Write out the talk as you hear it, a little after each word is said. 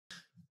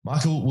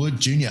Michael Wood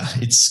Jr.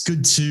 It's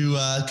good to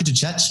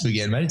chat to you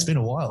again, mate. It's been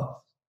a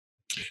while.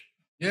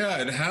 Yeah,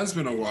 it has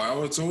been a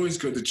while. It's always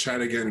good to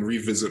chat again and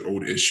revisit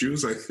old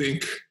issues. I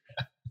think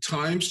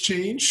times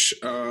change,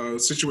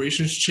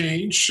 situations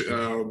change,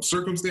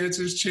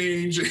 circumstances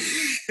change, and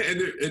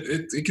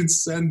it can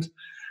send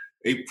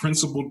a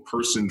principled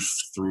person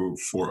through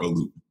for a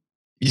loop.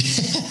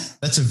 Yeah,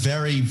 that's a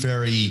very,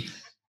 very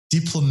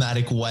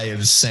diplomatic way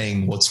of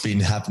saying what's been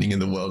happening in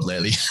the world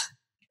lately.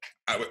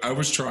 I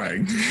was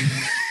trying.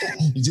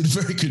 You did a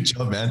very good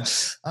job, man.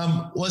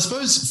 Well, I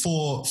suppose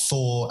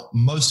for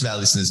most of our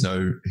listeners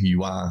know who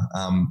you are.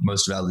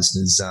 Most of our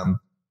listeners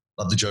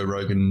love the Joe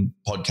Rogan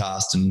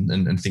podcast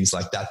and things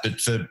like that. But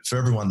for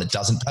everyone that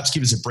doesn't, perhaps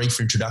give us a brief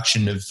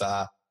introduction of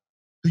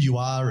who you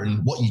are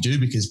and what you do,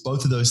 because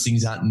both of those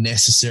things aren't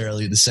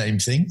necessarily the same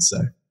thing. So.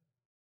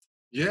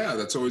 Yeah,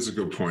 that's always a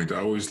good point.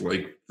 I always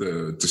like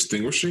the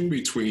distinguishing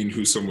between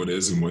who someone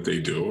is and what they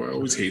do. I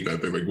always hate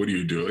that. They're like, what do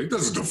you do? It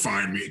doesn't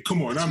define me.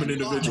 Come on, I'm an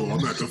individual.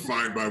 I'm not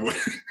defined by what.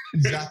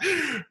 Exactly.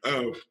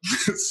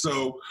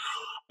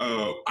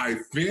 I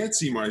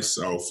fancy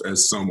myself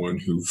as someone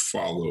who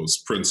follows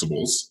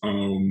principles.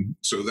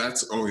 So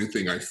that's the only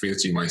thing I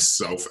fancy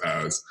myself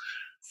as.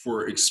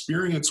 For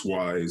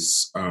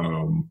experience-wise,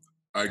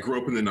 I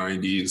grew up in the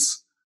 90s,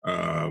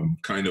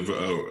 kind of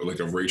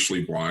like a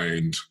racially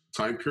blind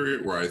time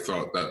period where I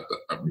thought that,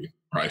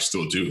 I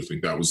still do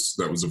think that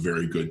was a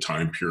very good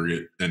time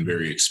period and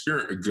very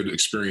good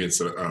experience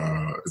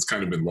that it's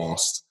kind of been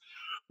lost.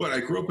 But I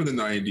grew up in the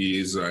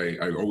 90s.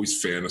 I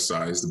always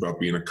fantasized about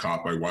being a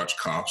cop. I watched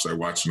cops. I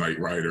watched Night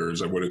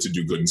Riders. I wanted to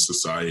do good in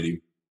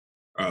society.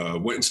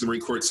 Went into the Marine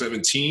Corps at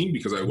 17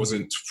 because I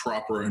wasn't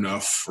proper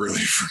enough really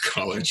for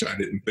college, I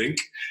didn't think.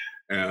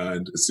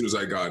 And as soon as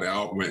I got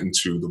out, went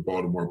into the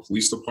Baltimore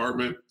Police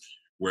Department,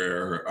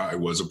 where I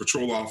was a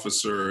patrol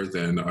officer.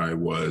 Then I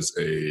was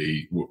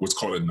what's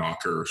called a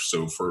knocker.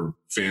 So for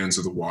fans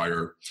of The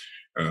Wire,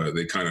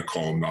 they kind of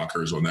call them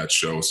knockers on that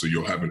show. So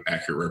you'll have an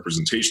accurate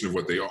representation of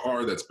what they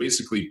are. That's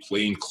basically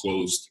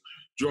plainclothes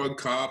drug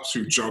cops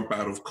who jump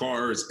out of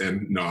cars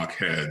and knock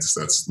heads.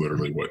 That's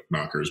literally what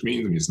knockers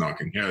mean. It means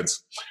knocking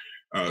heads.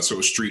 So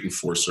a street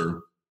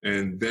enforcer.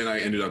 And then I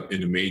ended up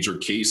in major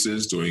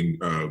cases doing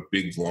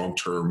big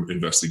long-term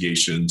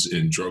investigations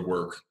in drug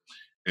work.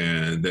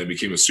 And then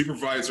became a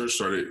supervisor,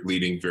 started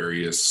leading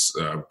various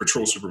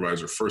patrol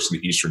supervisor, first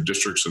in the Eastern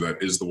District. So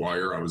that is The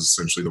Wire. I was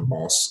essentially the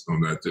boss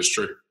on that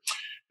district.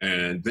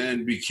 And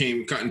then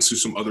got into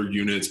some other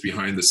units,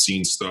 behind the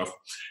scenes stuff.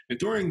 And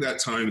during that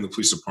time in the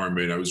police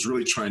department, I was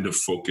really trying to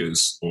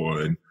focus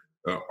on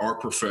our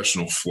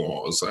professional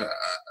flaws.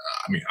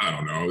 I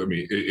don't know.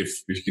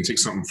 If you can take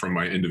something from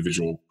my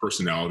individual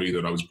personality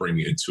that I was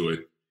bringing into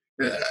it,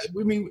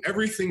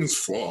 everything is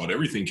flawed.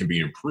 Everything can be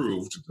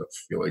improved. I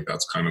feel like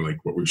that's kind of like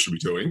what we should be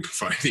doing,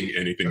 finding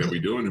anything that we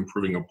do and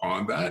improving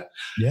upon that.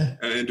 Yeah.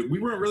 And we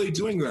weren't really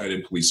doing that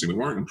in policing. We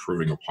weren't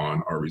improving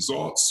upon our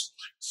results.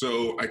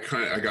 So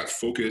I got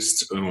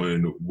focused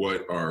on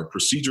what our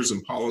procedures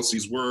and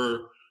policies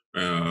were.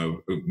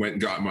 Went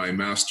and got my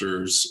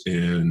master's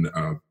in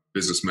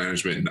business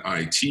management and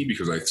IT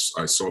because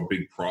I saw a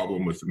big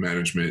problem with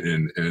management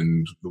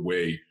and the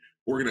way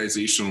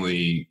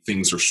organizationally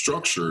things are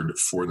structured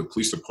for the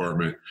police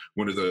department.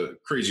 One of the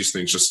craziest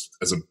things, just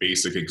as a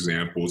basic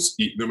example, is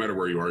no matter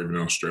where you are, even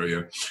in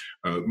Australia,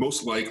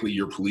 most likely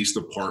your police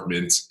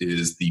department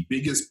is the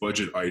biggest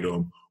budget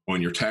item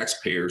on your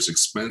taxpayers'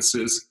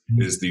 expenses.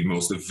 It is the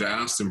most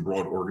vast and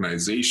broad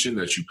organization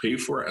that you pay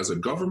for as a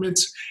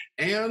government,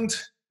 and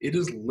it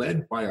is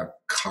led by a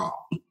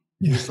cop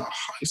with a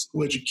high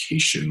school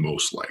education,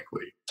 most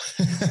likely.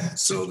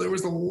 So there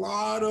was a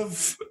lot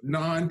of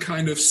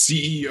non-kind of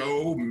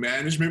CEO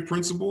management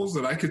principles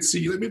that I could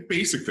see, like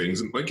basic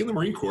things, like in the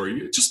Marine Corps,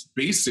 just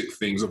basic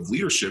things of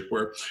leadership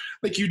where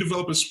like you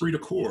develop a esprit de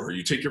corps,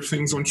 you take your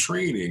things on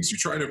trainings, you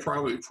try to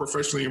probably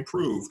professionally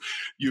improve.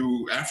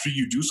 After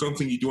you do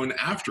something, you do an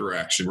after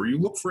action where you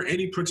look for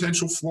any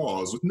potential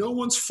flaws with no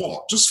one's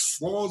fault, just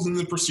flaws in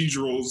the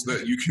procedurals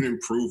that you can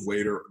improve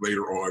later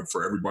on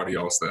for everybody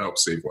else to help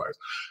save lives.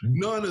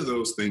 None of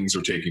those things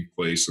are taking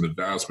place in the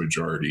vast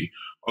majority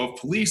of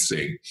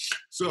policing.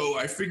 So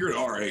I figured,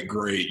 all right,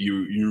 great.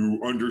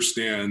 You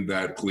understand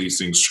that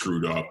policing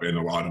screwed up and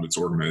a lot of it's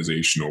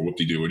organizational.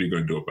 Whoop-de-doo, what are you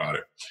going to do about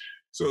it?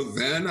 So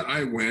then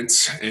I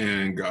went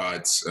and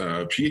got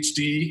a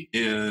PhD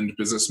in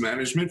business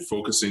management,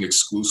 focusing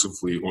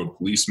exclusively on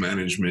police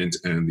management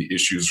and the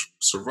issues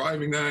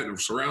surrounding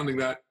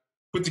that.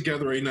 Put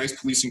together a nice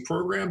policing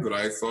program that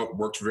I thought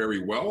worked very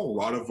well. A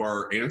lot of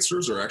our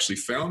answers are actually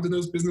found in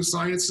those business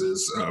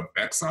sciences.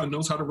 Exxon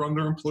knows how to run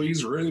their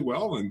employees really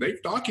well, and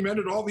they've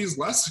documented all these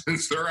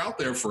lessons. They're out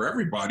there for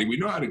everybody. We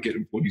know how to get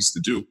employees to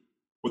do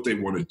what they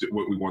want to do,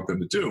 what we want them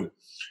to do.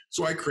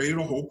 So I created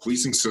a whole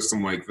policing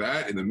system like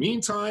that. In the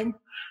meantime,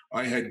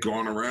 I had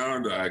gone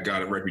around. I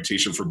got a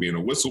reputation for being a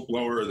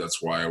whistleblower. That's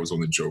why I was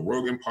on the Joe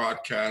Rogan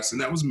podcast, and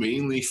that was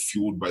mainly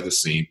fueled by the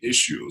same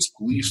issues: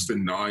 police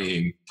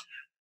denying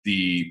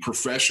the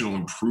professional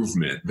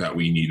improvement that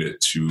we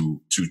needed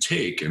to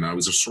take. And I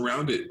was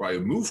surrounded by a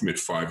movement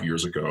 5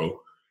 years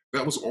ago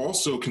that was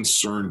also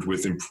concerned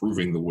with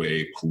improving the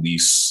way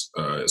police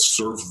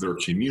serve their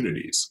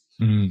communities.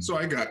 So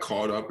I got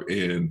caught up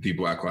in the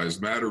Black Lives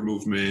Matter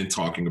movement,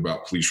 talking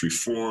about police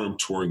reform,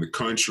 touring the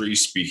country,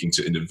 speaking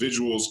to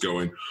individuals,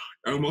 going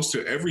almost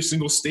to every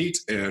single state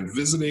and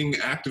visiting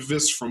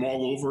activists from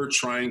all over,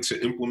 trying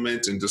to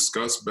implement and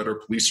discuss better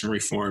policing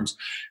reforms.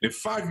 And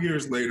 5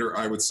 years later,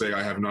 I would say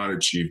I have not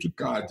achieved a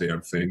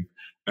goddamn thing.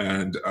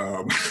 And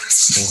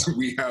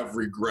we have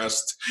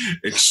regressed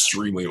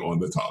extremely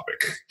on the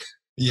topic.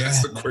 Yeah,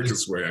 that's the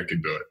quickest way I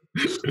can do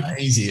it.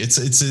 Crazy.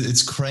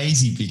 It's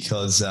crazy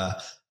because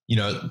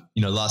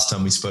last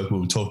time we spoke, we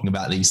were talking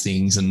about these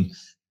things, and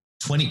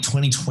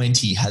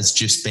 2020 has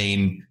just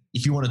been,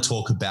 if you want to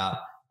talk about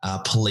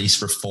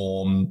police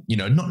reform,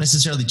 not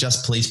necessarily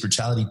just police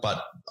brutality,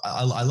 but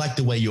I like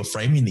the way you're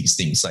framing these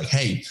things. Like,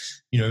 hey,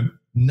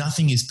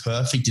 nothing is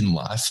perfect in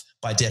life.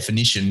 By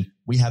definition,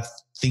 we have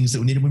things that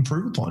we need to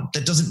improve upon.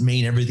 That doesn't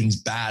mean everything's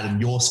bad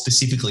and you're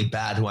specifically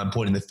bad who I'm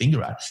pointing the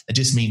finger at. It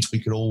just means we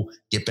could all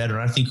get better.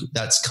 And I think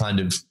that's kind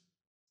of,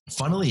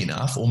 funnily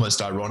enough, almost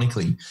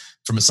ironically,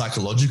 from a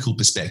psychological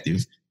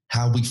perspective,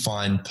 how we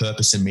find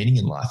purpose and meaning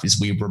in life is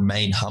we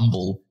remain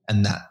humble,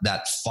 and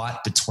that fight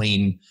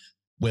between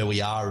where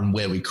we are and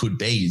where we could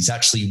be is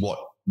actually what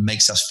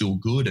makes us feel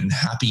good and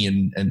happy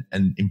and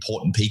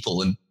important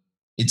people. And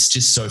it's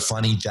just so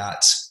funny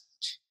that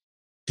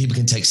people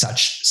can take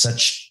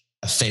such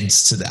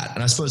offense to that.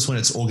 And I suppose when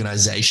it's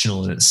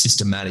organizational and it's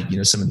systematic,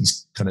 some of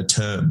these kind of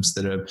terms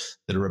that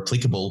are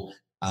applicable,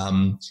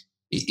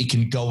 it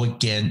can go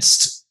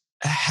against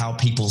how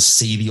people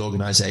see the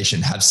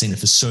organization, have seen it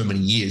for so many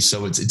years.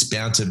 So it's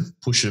bound to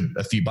push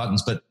a few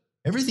buttons. But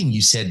everything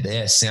you said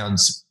there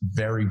sounds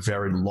very,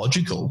 very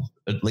logical,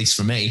 at least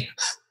for me.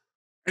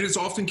 And it's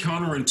often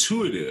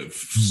counterintuitive.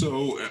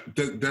 So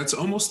that's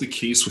almost the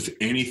case with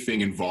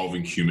anything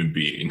involving human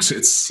beings.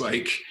 It's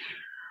like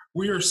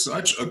we are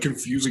such a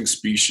confusing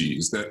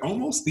species that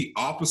almost the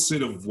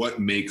opposite of what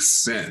makes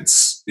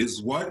sense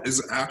is what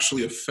is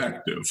actually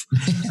effective.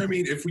 I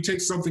mean, if we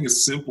take something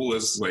as simple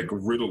as like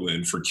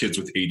Ritalin for kids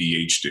with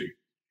ADHD,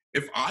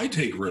 if I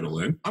take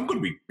Ritalin, I'm going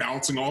to be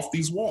bouncing off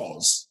these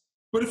walls.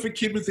 But if a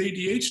kid with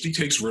ADHD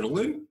takes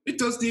Ritalin, it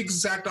does the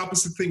exact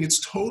opposite thing.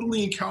 It's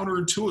totally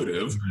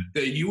counterintuitive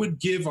that you would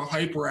give a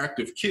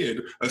hyperactive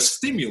kid a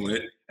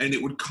stimulant and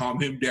it would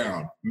calm him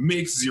down.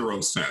 Makes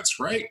zero sense,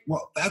 right?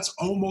 Well, that's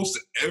almost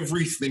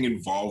everything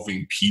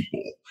involving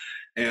people.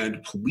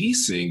 And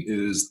policing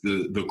is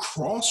the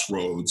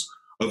crossroads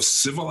of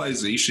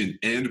civilization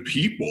and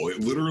people.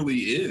 It literally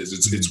is.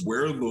 It's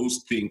where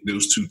those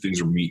two things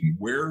are meeting.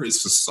 Where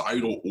is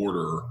societal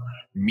order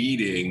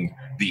meeting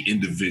the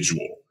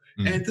individual?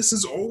 And this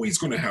is always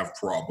going to have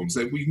problems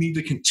that we need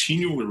to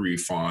continually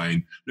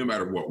refine no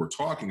matter what we're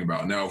talking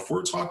about. Now, if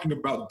we're talking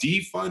about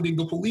defunding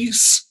the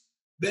police,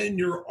 then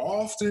you're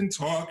often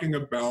talking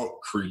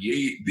about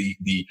create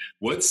the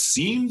what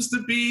seems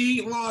to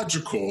be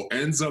logical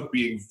ends up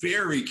being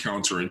very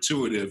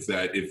counterintuitive,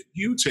 that if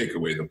you take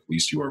away the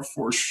police, you are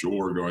for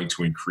sure going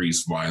to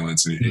increase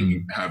violence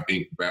and have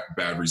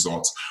bad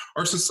results.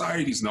 Our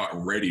society's not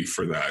ready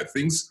for that.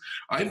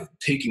 I've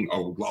taken a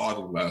lot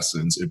of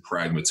lessons in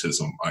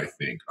pragmatism, I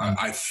think.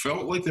 I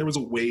felt like there was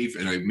a wave,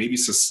 and maybe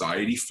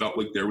society felt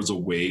like there was a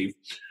wave.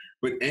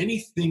 But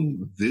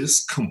anything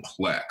this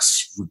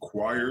complex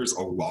requires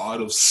a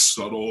lot of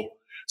subtle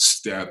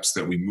steps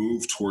that we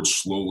move towards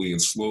slowly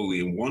and slowly.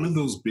 And one of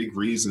those big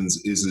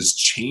reasons is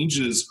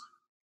changes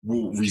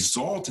will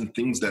result in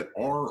things that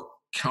are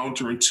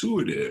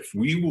counterintuitive.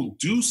 We will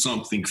do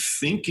something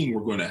thinking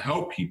we're going to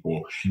help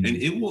people, and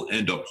it will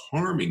end up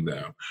harming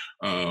them.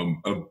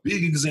 A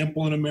big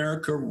example in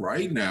America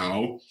right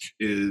now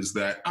is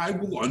that I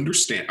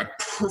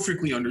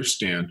perfectly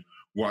understand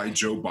why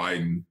Joe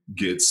Biden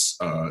gets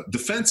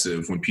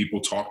defensive when people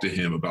talk to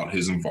him about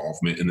his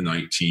involvement in the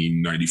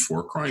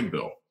 1994 crime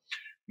bill.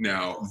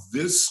 Now,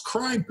 this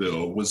crime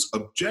bill was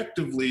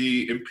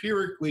objectively,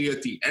 empirically,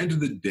 at the end of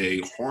the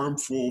day,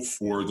 harmful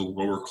for the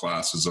lower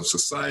classes of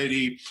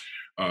society.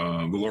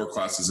 The lower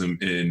classes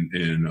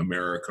in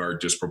America are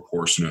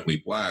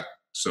disproportionately Black.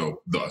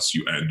 So thus,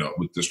 you end up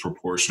with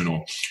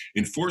disproportional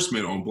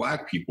enforcement on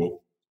Black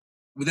people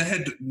that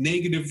had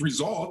negative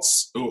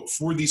results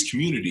for these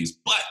communities.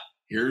 But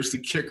here's the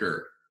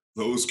kicker.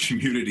 Those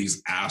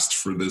communities asked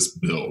for this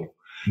bill,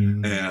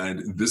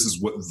 and this is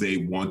what they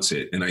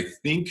wanted. And I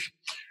think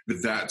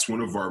that that's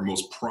one of our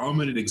most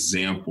prominent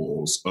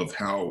examples of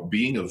how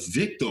being a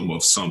victim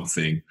of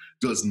something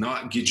does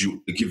not give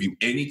you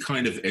any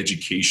kind of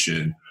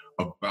education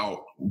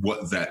about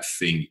what that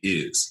thing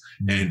is.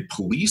 And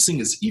policing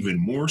is even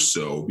more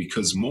so,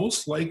 because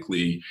most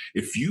likely,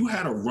 if you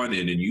had a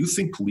run-in and you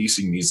think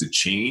policing needs to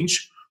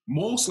change,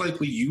 most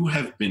likely you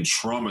have been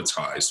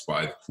traumatized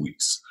by the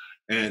police.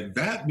 And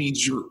that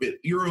means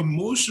you're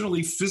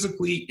emotionally,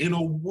 physically in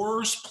a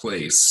worse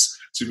place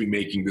to be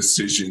making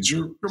decisions.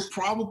 You're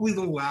probably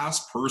the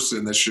last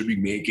person that should be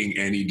making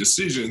any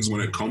decisions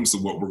when it comes to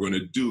what we're going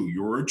to do.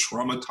 You're a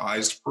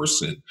traumatized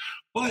person,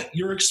 but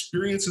your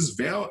experience is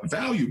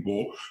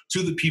valuable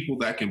to the people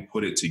that can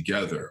put it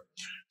together.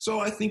 So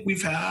I think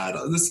we've had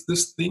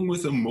this thing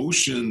with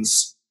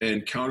emotions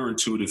and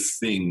counterintuitive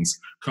things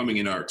coming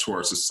to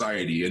our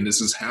society. And this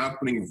is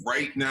happening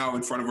right now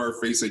in front of our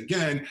face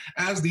again,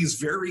 as these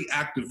very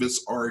activists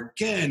are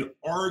again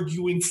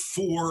arguing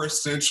for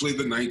essentially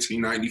the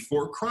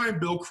 1994 crime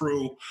bill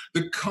crew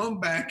to come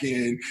back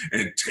in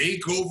and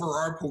take over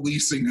our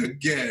policing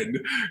again,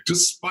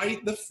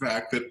 despite the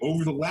fact that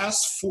over the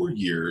last 4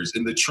 years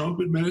in the Trump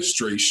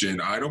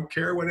administration, I don't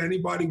care what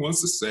anybody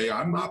wants to say,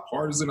 I'm not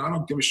partisan, I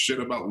don't give a shit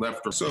about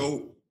left or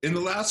so. In the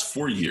last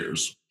 4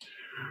 years,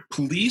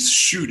 police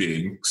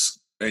shootings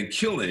and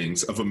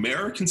killings of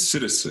American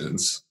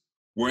citizens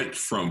went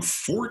from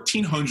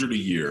 1,400 a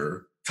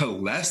year to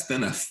less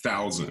than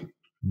 1,000.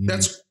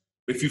 That's,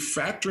 if you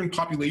factor in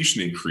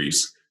population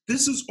increase,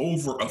 this is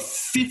over a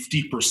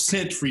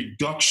 50%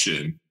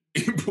 reduction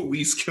in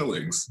police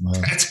killings. Wow.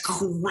 That's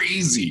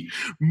crazy.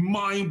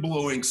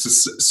 Mind-blowing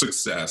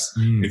success.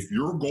 If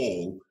your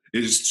goal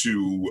is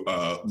to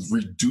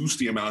reduce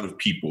the amount of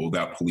people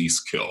that police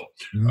kill.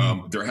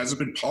 There hasn't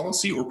been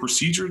policy or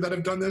procedure that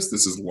have done this.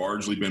 This has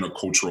largely been a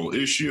cultural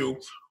issue.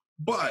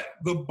 But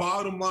the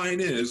bottom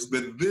line is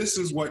that this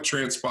is what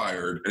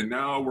transpired. And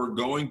now we're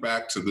going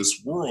back to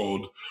this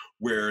world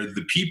where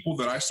the people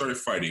that I started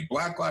fighting,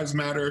 Black Lives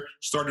Matter,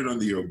 started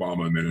under the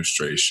Obama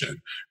administration.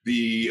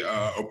 The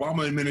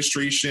Obama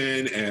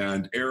administration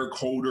and Eric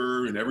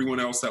Holder and everyone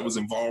else that was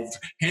involved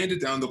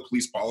handed down the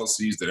police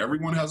policies that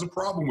everyone has a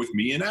problem with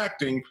me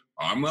enacting.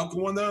 I'm not the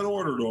one that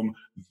ordered them.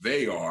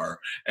 They are.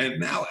 And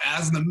now,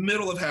 as in the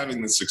middle of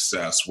having the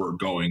success, we're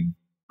going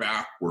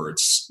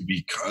backwards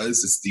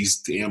because it's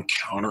these damn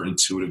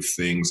counterintuitive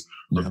things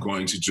are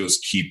going to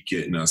just keep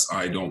getting us.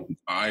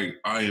 I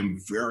am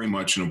very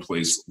much in a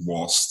place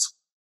lost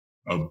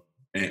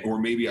or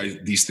maybe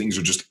these things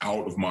are just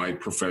out of my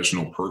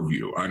professional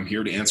purview. I'm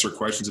here to answer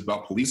questions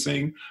about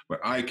policing,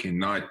 but I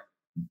cannot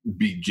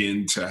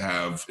begin to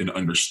have an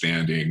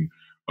understanding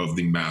of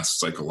the mass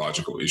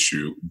psychological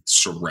issue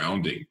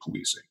surrounding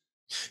policing.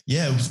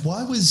 Yeah.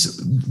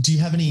 Do you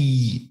have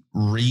any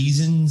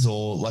reasons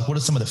or like what are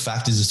some of the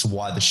factors as to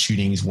why the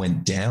shootings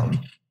went down?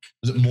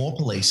 Was it more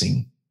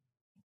policing?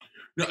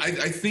 No,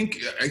 I think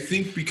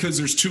because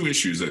there's two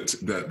issues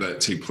that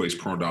take place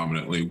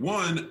predominantly.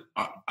 One,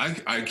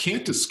 I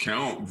can't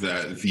discount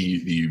that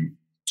the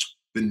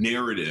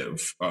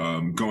narrative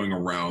going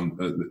around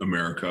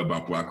America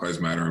about Black Lives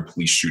Matter and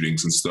police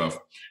shootings and stuff,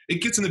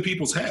 it gets into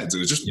people's heads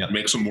and it just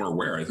makes them more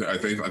aware. I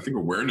think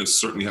awareness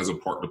certainly has a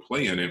part to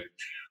play in it.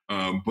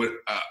 But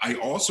I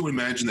also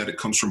imagine that it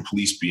comes from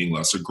police being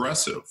less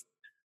aggressive.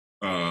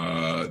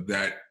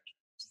 That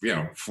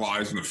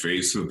flies in the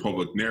face of the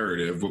public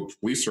narrative, but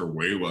police are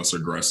way less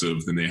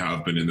aggressive than they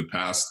have been in the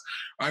past.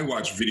 I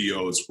watch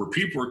videos where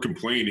people are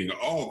complaining,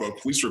 the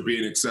police were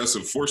being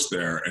excessive force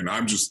there. And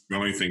the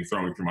only thing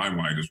throwing through my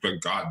mind is,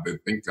 thank God they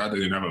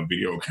didn't have a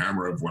video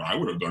camera of what I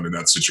would have done in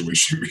that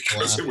situation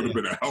because it would have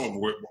been a hell of a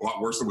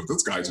lot worse than what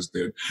this guy just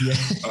did.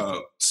 Yeah.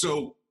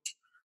 So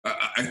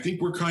I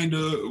think we're kind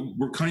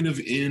of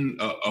in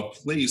a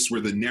place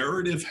where the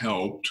narrative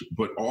helped,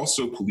 but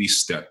also police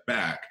stepped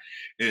back.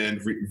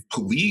 And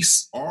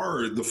police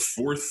are the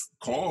fourth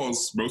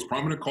most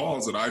prominent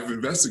cause that I've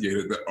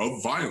investigated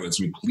of violence.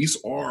 I mean, police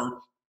are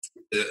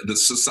the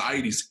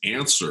society's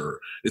answer.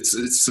 It's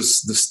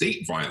the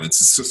state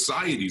violence. It's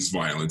society's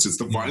violence. It's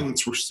the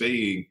violence we're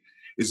saying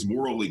is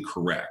morally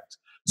correct.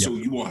 So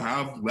you will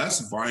have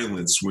less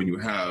violence when you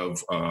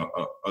have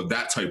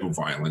that type of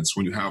violence,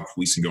 when you have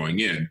policing going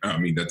in. I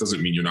mean, that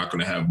doesn't mean you're not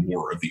going to have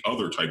more of the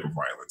other type of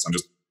violence.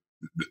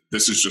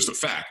 This is just a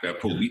fact that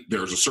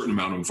there's a certain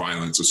amount of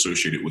violence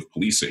associated with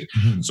policing.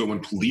 Mm-hmm. So when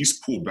police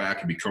pull back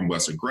and become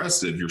less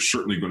aggressive, you're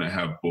certainly going to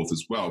have both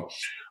as well.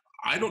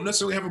 I don't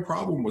necessarily have a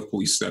problem with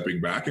police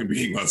stepping back and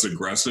being less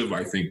aggressive.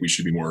 I think we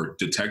should be more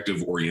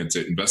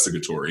detective-oriented,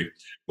 investigatory.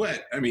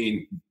 But, I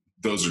mean,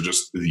 those are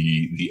just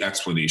the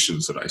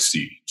explanations that I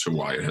see to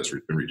why it has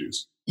been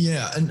reduced.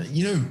 Yeah. And,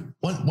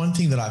 one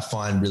thing that I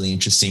find really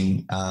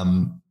interesting,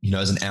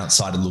 as an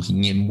outsider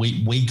looking in,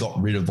 we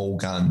got rid of all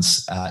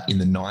guns in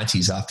the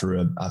 90s after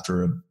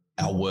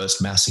our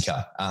worst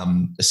massacre,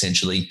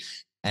 essentially.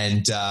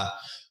 And,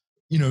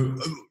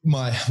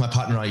 my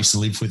partner and I used to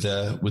live with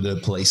a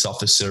police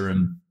officer.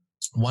 And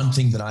one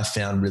thing that I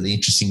found really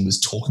interesting was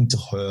talking to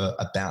her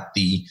about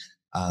the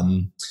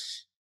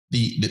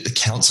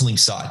counseling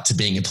side to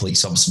being a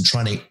police officer and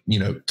trying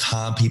to,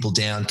 calm people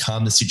down,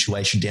 calm the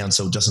situation down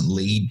so it doesn't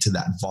lead to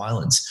that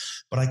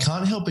violence. But I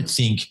can't help but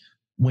think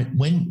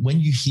when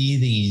you hear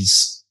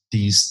these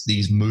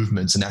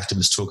movements and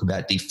activists talk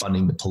about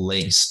defunding the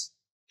police,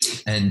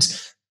 and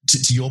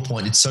to your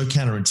point, it's so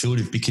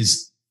counterintuitive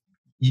because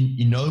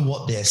you know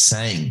what they're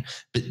saying,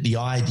 but the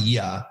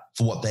idea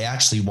for what they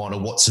actually want,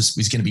 or what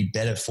is going to be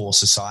better for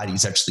society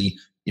is actually,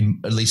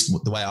 at least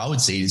the way I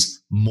would see it,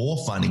 is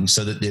more funding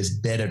so that there's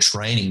better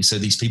training. So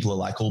these people are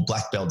like all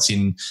black belts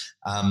in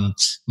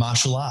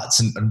martial arts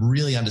and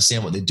really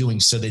understand what they're doing.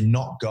 So they're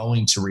not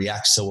going to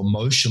react so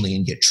emotionally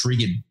and get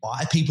triggered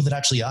by people that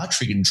actually are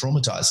triggered and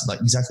traumatized, like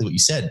exactly what you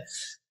said.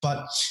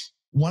 But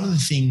one of the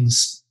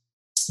things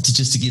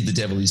to give the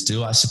devil his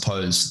due, I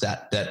suppose,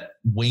 that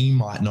we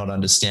might not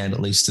understand, at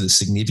least to the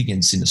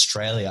significance in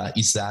Australia,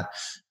 is that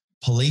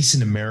police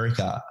in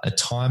America are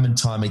time and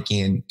time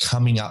again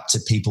coming up to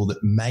people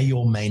that may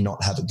or may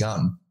not have a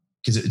gun,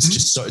 because it's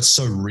just it's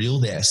so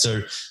real there.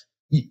 So,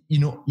 you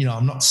know,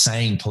 I'm not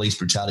saying police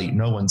brutality.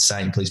 No one's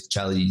saying police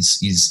brutality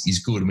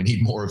is good, and we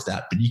need more of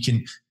that. But you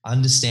can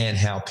understand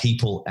how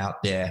people out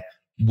there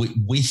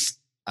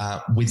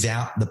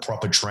without the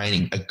proper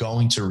training are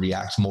going to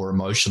react more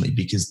emotionally,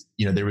 because,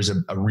 you know, there is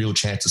a real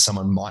chance that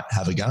someone might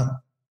have a gun.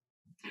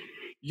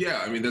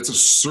 Yeah, I mean, that's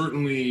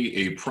certainly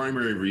a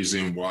primary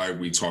reason why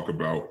we talk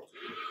about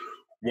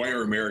why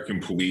are American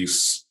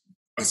police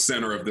a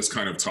center of this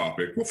kind of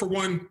topic. Well, for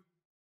one,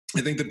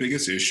 I think the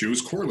biggest issue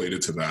is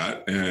correlated to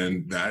that,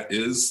 and that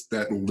is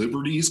that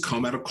liberties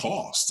come at a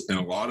cost. And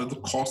a lot of the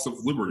cost of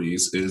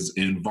liberties is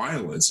in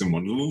violence. And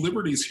one of the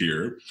liberties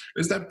here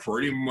is that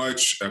pretty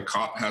much a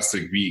cop has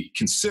to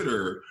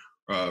consider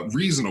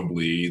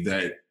reasonably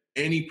that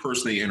any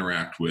person they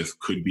interact with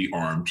could be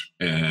armed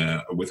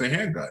with a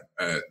handgun.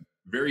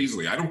 Very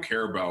easily. I don't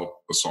care about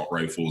assault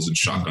rifles and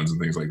shotguns and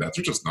things like that.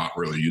 They're just not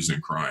really used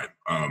in crime.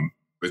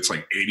 It's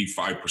like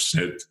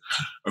 85%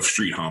 of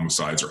street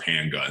homicides are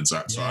handguns.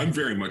 So I'm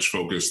very much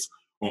focused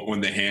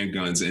on the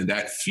handguns and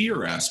that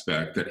fear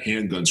aspect that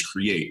handguns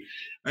create.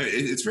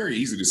 It's very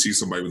easy to see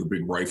somebody with a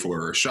big rifle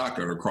or a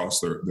shotgun across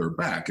their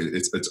back.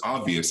 It's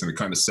obvious, and it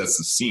kind of sets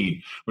the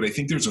scene. But I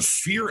think there's a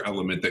fear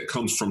element that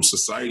comes from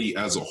society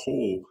as a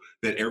whole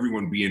that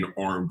everyone being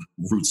armed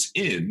roots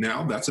in.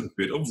 Now, that's a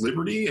bit of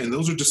liberty, and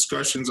those are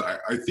discussions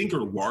I think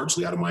are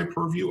largely out of my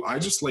purview. I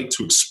just like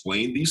to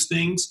explain these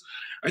things.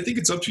 I think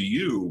it's up to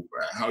you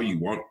how you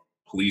want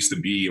police to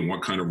be and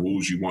what kind of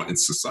rules you want in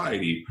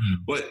society.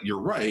 But you're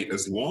right,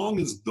 as long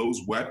as those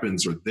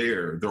weapons are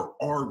there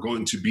are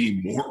going to be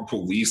more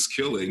police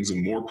killings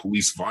and more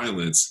police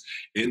violence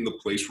in the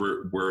place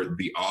where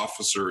the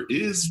officer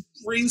is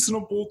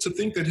reasonable to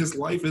think that his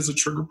life is a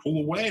trigger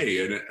pull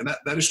away. And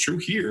that is true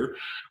here.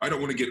 I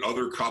don't want to get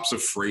other cops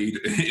afraid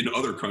in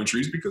other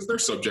countries because they're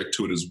subject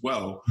to it as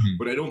well.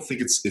 But I don't think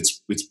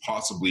it's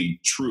possibly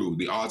true.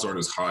 The odds aren't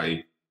as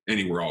high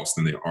anywhere else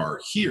than they are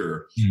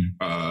here.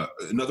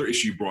 Another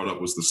issue you brought up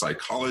was the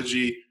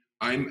psychology.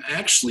 I'm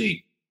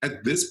actually,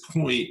 at this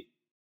point,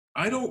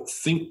 I don't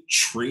think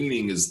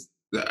training is,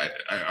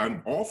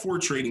 I'm all for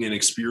training and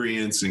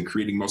experience and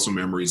creating muscle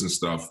memories and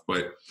stuff,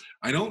 but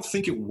I don't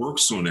think it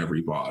works on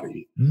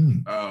everybody.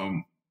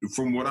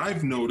 From what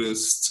I've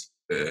noticed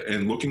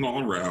and looking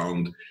all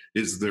around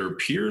is there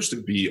appears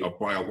to be a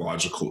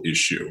biological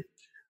issue.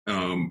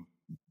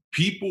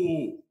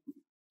 People,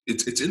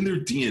 it's in their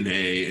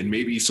DNA, and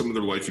maybe some of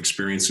their life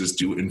experiences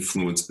do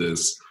influence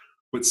this,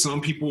 but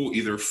some people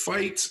either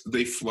fight,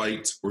 they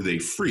flight, or they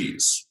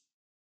freeze.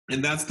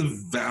 And that's the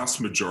vast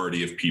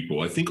majority of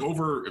people. I think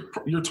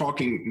you're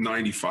talking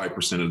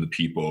 95% of the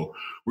people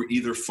were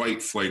either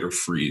fight, flight, or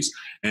freeze.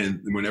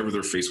 And whenever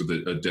they're faced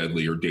with a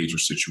deadly or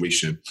dangerous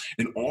situation.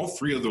 And all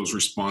three of those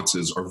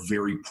responses are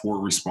very poor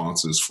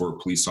responses for a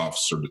police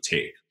officer to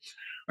take.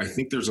 I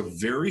think there's a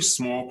very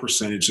small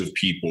percentage of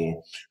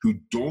people who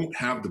don't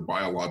have the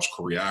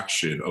biological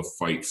reaction of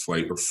fight,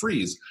 flight, or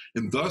freeze,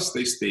 and thus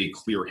they stay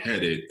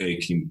clear-headed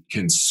and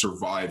can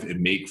survive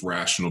and make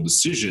rational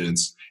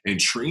decisions and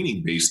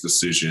training-based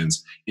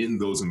decisions in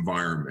those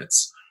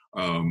environments.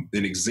 An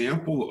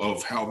example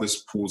of how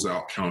this pulls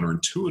out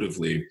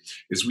counterintuitively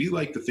is we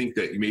like to think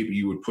that maybe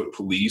you would put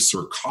police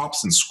or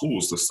cops in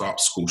schools to stop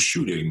school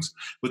shootings.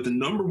 But the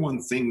number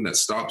one thing that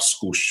stops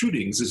school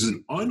shootings is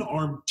an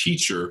unarmed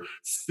teacher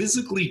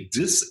physically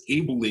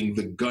disabling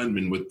the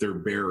gunman with their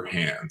bare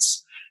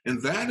hands. And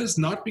that is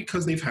not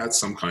because they've had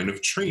some kind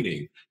of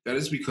training. That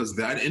is because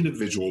that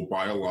individual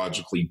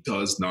biologically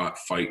does not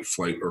fight,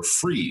 flight, or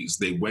freeze.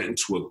 They went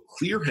into a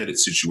clear-headed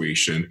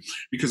situation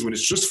because when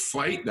it's just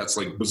fight, that's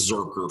like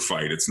berserker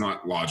fight. It's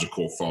not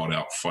logical,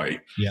 thought-out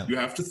fight. Yeah. You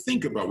have to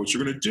think about what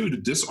you're going to do to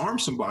disarm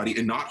somebody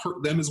and not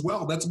hurt them as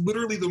well. That's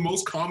literally the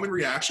most common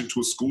reaction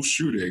to a school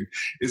shooting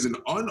is an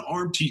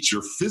unarmed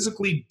teacher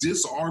physically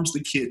disarms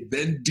the kid,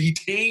 then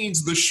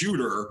detains the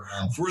shooter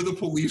for the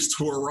police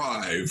to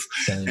arrive.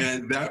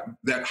 And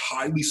that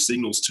highly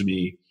signals to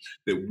me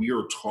that we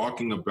are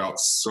talking about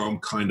some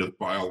kind of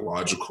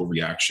biological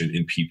reaction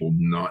in people,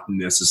 not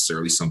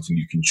necessarily something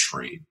you can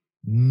train.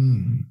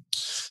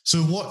 So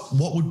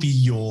what would be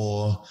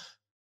your,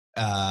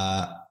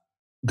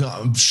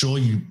 I'm sure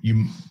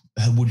you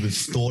would have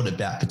thought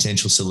about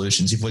potential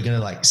solutions if we're going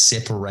to like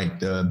separate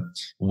the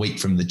wheat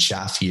from the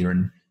chaff here.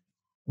 And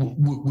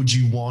would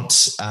you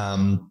want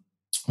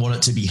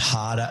it to be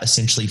harder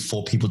essentially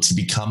for people to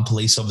become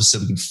police officers so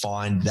we can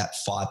find that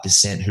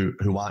 5%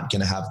 who aren't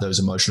going to have those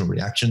emotional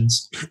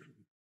reactions?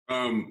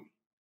 Um,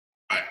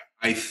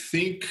 I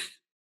think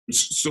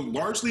so.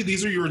 Largely,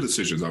 these are your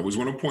decisions. I always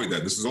want to point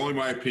that this is only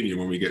my opinion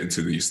when we get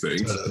into these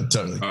things.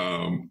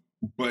 Totally.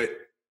 But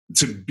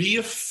to be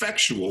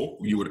effectual,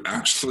 you would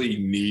actually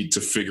need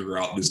to figure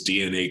out this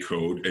DNA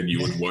code, and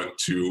you would want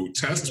to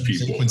test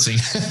people.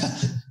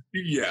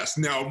 Yes.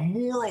 Now,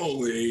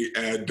 morally,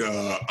 and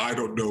I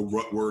don't know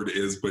what word it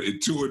is, but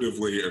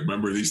intuitively,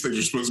 remember, these things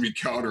are supposed to be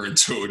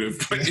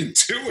counterintuitive, but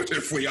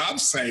intuitively, I'm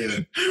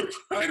saying,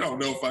 I don't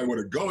know if I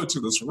want to go into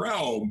this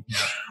realm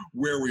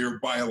where we are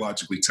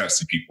biologically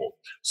testing people.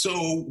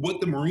 So what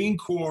the Marine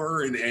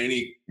Corps and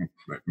any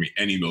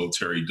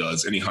military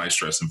does, any high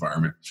stress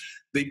environment,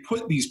 they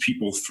put these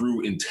people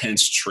through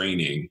intense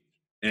training.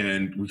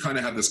 And we kind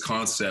of have this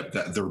concept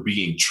that they're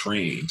being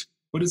trained.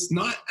 But it's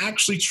not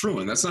actually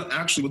true. And that's not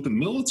actually what the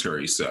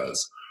military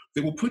says.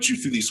 They will put you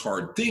through these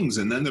hard things.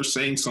 And then they're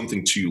saying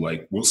something to you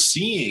like, well,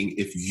 seeing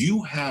if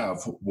you have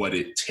what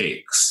it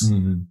takes.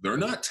 Mm-hmm. They're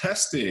not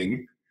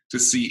testing to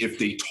see if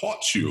they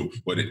taught you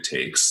what it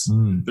takes.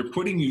 They're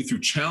putting you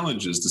through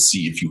challenges to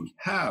see if you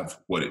have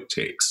what it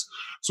takes.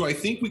 So I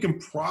think we can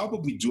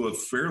probably do a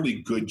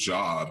fairly good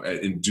job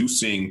at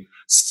inducing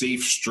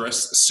safe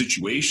stress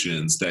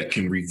situations that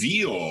can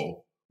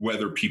reveal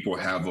whether people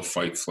have a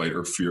fight, flight,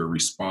 or fear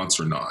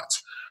response or not.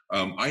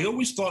 I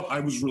always thought I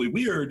was really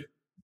weird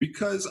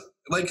because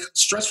like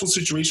stressful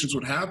situations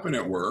would happen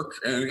at work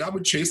and I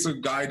would chase a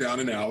guy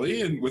down an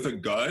alley and with a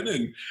gun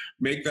and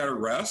make that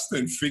arrest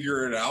and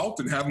figure it out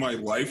and have my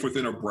life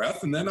within a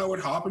breath. And then I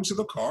would hop into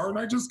the car and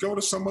I just go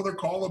to some other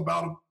call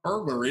about a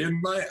burglary.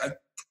 And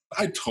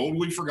I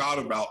totally forgot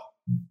about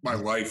my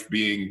life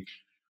being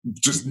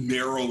just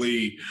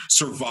narrowly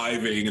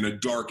surviving in a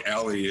dark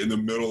alley in the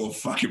middle of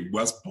fucking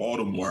West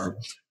Baltimore.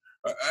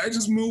 I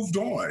just moved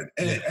on.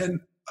 And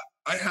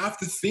I have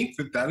to think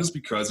that is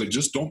because I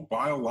just don't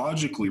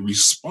biologically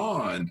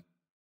respond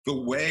the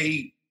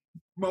way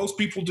most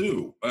people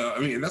do. I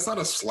mean, that's not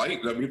a slight.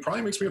 I mean, it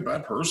probably makes me a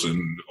bad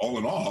person all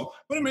in all,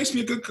 but it makes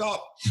me a good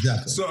cop.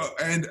 Exactly. So,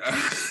 and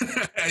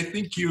I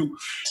think you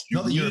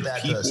not that you're a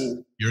bad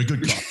person. You're a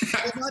good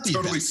cop.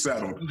 Totally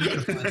settled.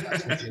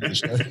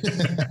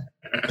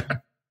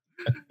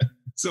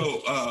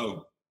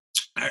 So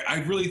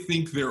I really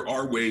think there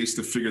are ways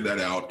to figure that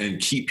out and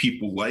keep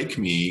people like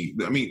me.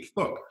 I mean,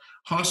 look,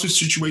 hostage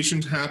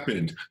situations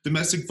happened.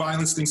 Domestic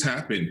violence things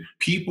happen.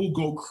 People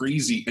go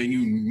crazy and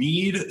you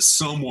need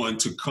someone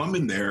to come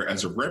in there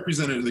as a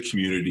representative of the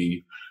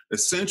community,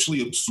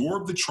 essentially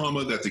absorb the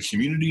trauma that the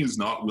community is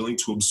not willing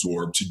to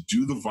absorb, to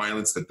do the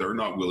violence that they're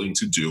not willing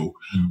to do,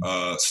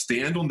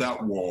 stand on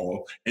that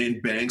wall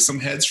and bang some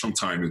heads from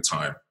time to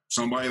time.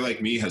 Somebody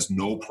like me has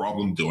no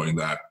problem doing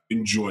that.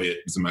 Enjoy it,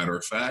 as a matter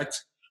of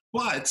fact.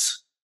 But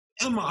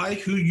am I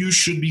who you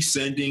should be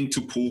sending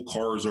to pull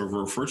cars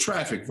over for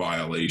traffic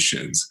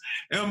violations?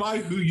 Am I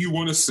who you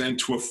want to send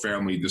to a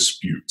family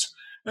dispute?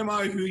 Am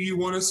I who you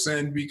want to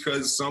send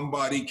because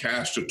somebody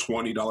cashed a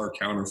 $20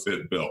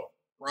 counterfeit bill?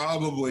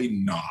 Probably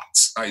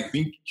not. I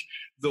think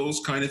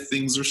those kind of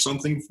things are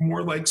something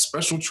more like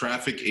special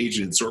traffic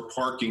agents or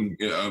parking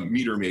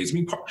meter maids. I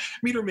mean,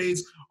 meter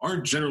maids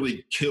aren't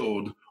generally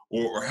killed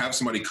or have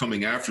somebody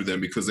coming after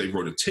them because they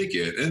wrote a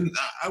ticket. And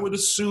I would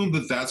assume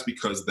that that's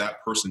because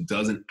that person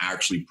doesn't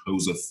actually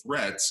pose a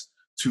threat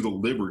to the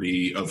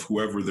liberty of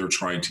whoever they're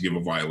trying to give a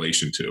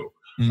violation to.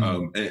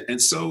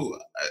 And so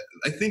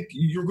I think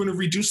you're going to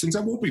reduce things.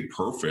 That won't be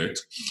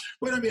perfect,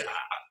 but I mean,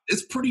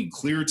 it's pretty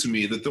clear to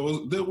me that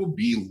there will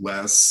be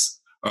less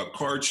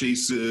car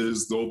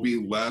chases, there'll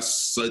be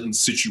less sudden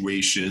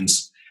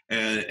situations,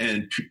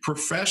 and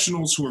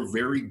professionals who are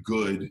very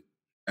good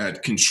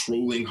at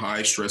controlling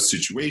high stress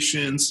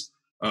situations.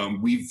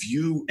 We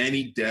view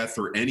any death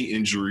or any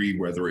injury,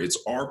 whether it's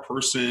our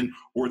person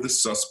or the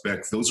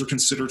suspect, those are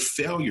considered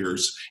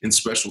failures in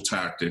special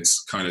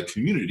tactics kind of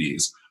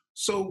communities.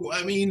 So,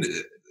 I mean,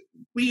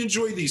 we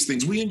enjoy these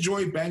things. We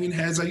enjoy banging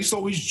heads. I used to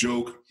always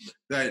joke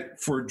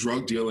that for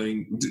drug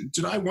dealing,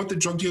 did I want the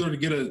drug dealer to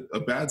get a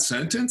bad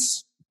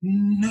sentence?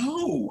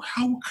 No.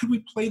 How could we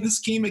play this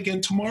game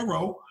again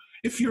tomorrow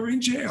if you're in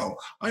jail?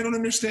 I don't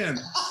understand.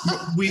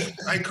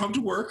 I come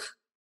to work,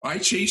 I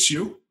chase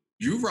you,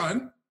 you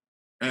run,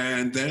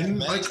 and then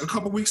like a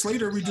couple weeks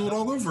later, we do it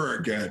all over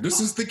again. This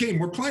is the game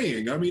we're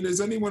playing. I mean,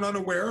 is anyone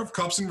unaware of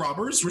cops and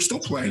robbers? We're still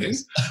playing.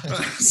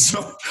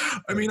 So,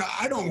 I mean,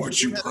 I don't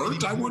want you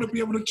hurt. I want to be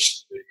able to,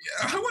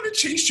 I want to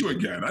chase you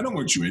again. I don't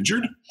want you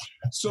injured.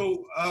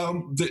 So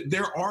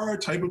there are a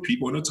type of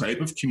people and a type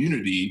of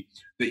community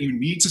that you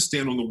need to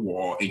stand on the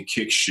wall and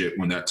kick shit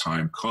when that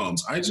time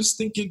comes. I just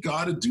think you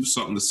got to do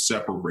something to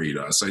separate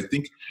us. I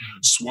think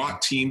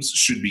SWAT teams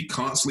should be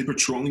constantly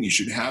patrolling. You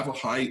should have a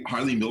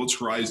highly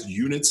militarized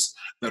units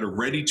that are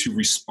ready to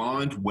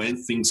respond when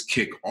things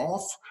kick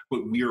off,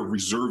 but we are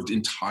reserved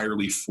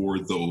entirely for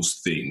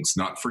those things,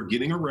 not for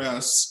getting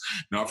arrests,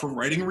 not for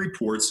writing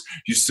reports.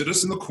 You sit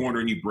us in the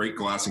corner and you break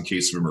glass in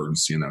case of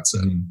emergency, and that's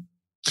it.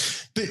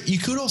 But you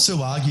could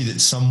also argue that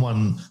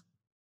someone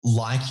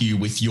like you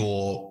with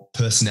your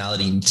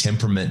personality and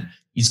temperament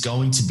is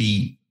going to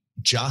be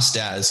just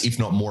as, if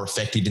not more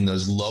effective in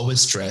those lower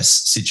stress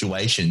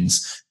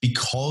situations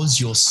because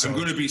you're so... I'm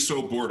going to be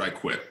so bored I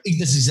quit.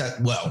 This is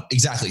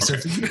exactly. Okay.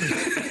 So for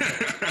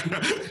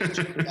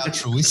you,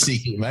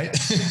 altruistic, mate.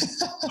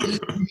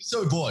 You're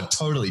so bored.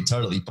 Totally.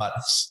 But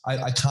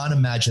I can't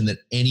imagine that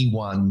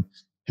anyone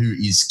who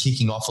is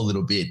kicking off a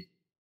little bit,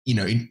 you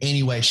know, in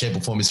any way, shape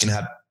or form is going to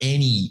have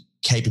any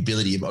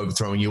capability of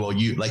overthrowing you, or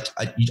you like,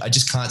 I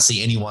just can't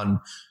see anyone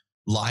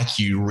like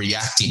you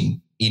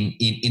reacting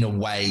in a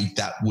way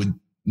that would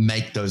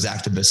make those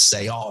activists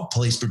say, oh,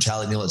 police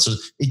brutality and all that. So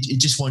it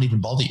just won't even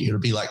bother you. It'll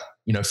be like,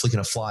 you know, flicking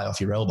a fly off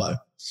your elbow.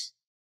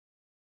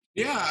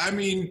 Yeah, I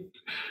mean,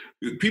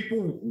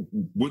 people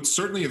would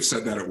certainly have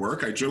said that at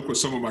work. I joke with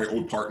some of my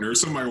old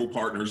partners. Some of my old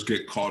partners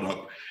get caught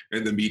up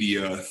in the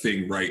media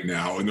thing right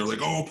now, and they're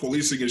like, oh,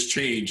 policing has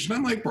changed. And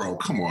I'm like, bro,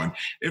 come on.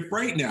 If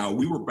right now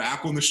we were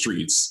back on the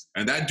streets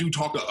and that dude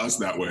talked to us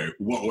that way,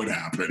 what would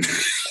happen?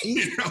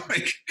 You know,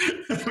 like,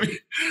 I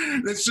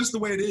mean, that's just the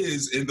way it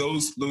is in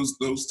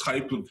those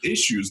type of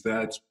issues,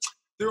 that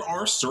there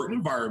are certain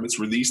environments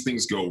where these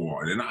things go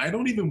on. And I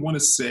don't even want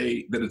to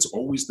say that it's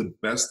always the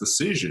best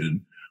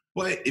decision.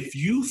 But if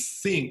you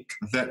think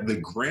that the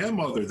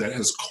grandmother that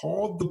has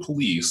called the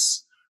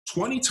police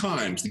 20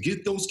 times to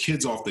get those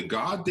kids off the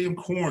goddamn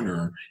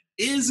corner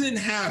isn't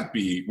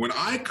happy when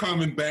I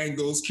come and bang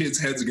those kids'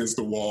 heads against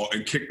the wall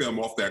and kick them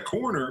off that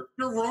corner,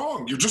 you're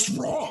wrong. You're just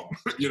wrong.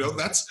 You know,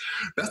 that's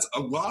a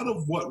lot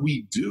of what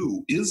we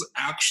do is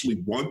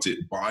actually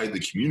wanted by the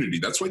community.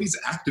 That's why these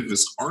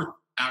activists aren't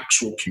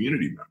actual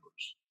community members.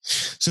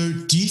 So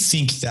do you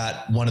think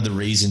that one of the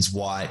reasons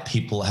why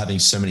people are having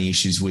so many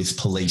issues with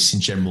police in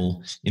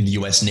general in the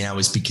US now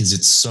is because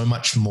it's so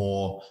much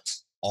more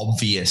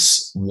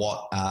obvious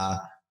what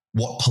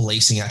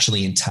policing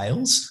actually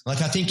entails?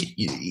 Like, I think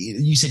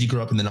you said you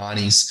grew up in the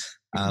 90s,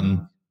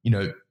 you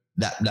know,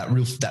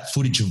 that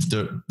footage of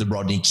the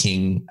Rodney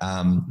King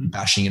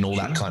bashing and all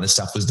that kind of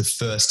stuff was the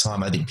first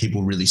time I think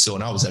people really saw.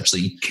 And I was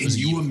actually... Can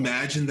you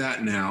imagine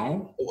that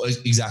now?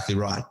 Exactly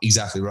right.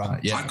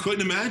 Yeah. I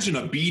couldn't imagine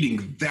a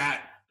beating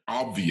that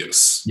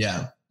obvious.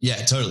 Yeah,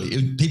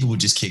 totally. People would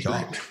just kick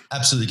off.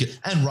 Absolutely.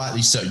 And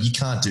rightly so. You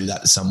can't do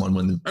that to someone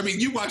when... I mean,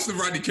 you watch the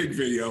Rodney King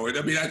video, and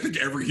I mean, I think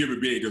every human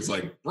being is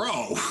like, bro,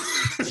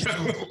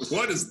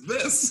 what is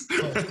this?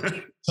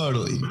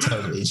 Totally.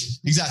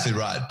 Exactly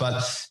right.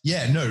 But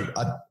yeah, no,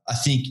 I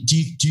think, do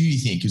you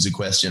think, is a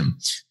question,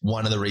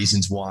 one of the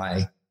reasons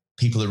why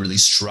people are really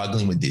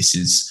struggling with this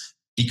is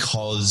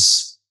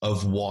because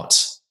of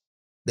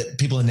that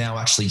people are now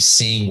actually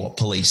seeing what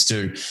police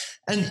do.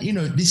 And, you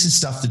know, this is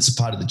stuff that's a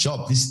part of the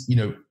job. This, you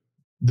know,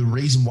 the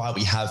reason why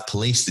we have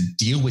police to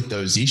deal with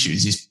those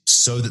issues is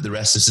so that the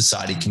rest of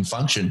society can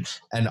function.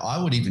 And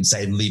I would even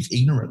say live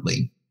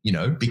ignorantly, you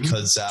know,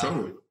 because,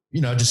 you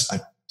know, I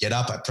get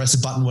up, I press a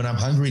button when I'm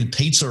hungry and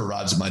pizza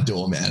arrives at my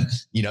door, man,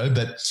 you know,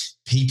 but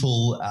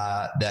people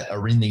that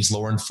are in these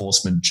law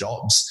enforcement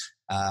jobs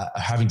are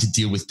having to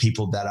deal with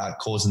people that are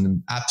causing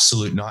them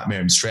absolute nightmare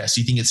and stress.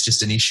 Do you think it's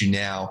just an issue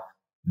now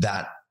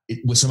that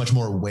we're so much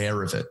more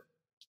aware of it?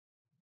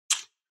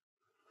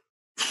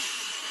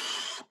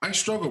 I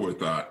struggle with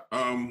that.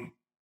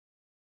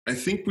 I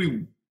think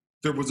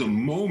there was a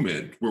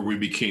moment where we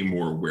became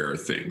more aware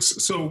of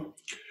things. So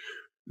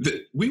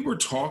we were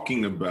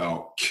talking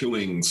about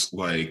killings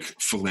like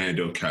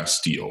Philando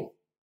Castile,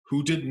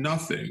 who did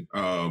nothing.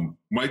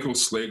 Michael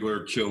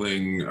Slagler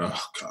killing,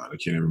 oh God, I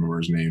can't even remember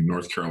his name,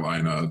 North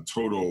Carolina,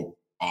 total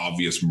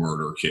obvious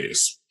murder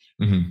case.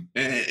 Mm-hmm.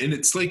 And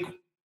it's like,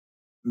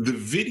 the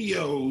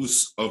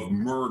videos of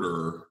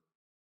murder,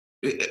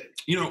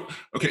 you know,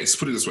 okay, let's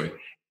put it this way.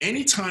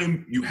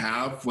 Anytime you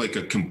have like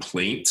a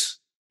complaint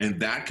and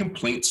that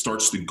complaint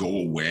starts to go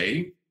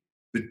away,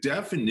 the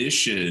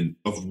definition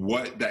of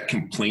what that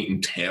complaint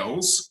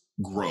entails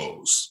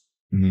grows.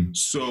 Mm-hmm.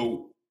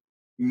 So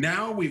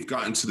now we've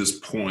gotten to this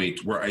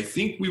point where I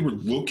think we were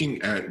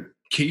looking at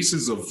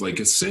cases of like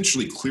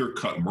essentially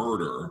clear-cut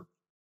murder,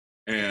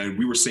 and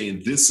we were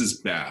saying this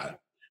is bad.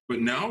 But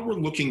now we're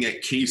looking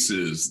at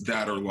cases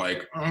that are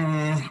like,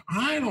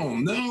 I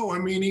don't know. I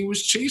mean, he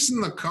was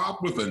chasing the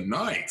cop with a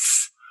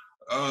knife.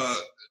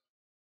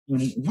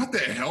 What the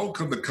hell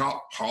could the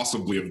cop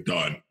possibly have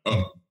done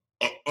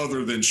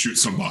other than shoot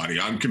somebody?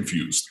 I'm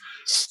confused.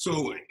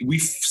 So we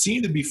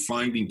seem to be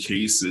finding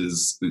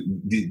cases,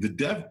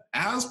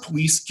 as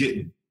police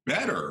get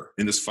better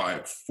in this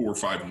 4 or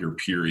 5 year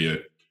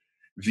period,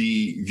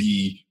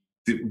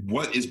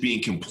 what is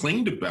being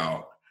complained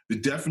about, the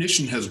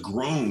definition has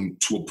grown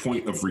to a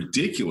point of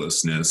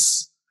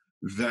ridiculousness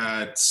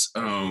that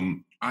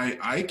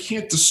I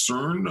can't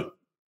discern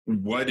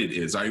what it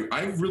is. I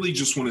really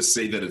just want to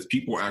say that it's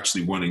people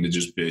actually wanting to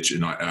just bitch and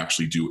not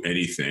actually do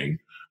anything.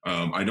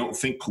 I don't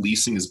think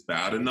policing is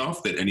bad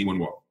enough that anyone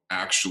will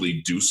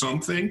actually do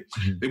something.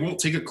 Mm-hmm. They won't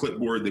take a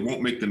clipboard. They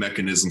won't make the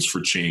mechanisms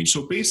for change.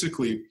 So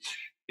basically,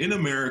 in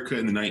America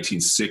in the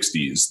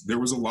 1960s, there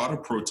was a lot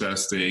of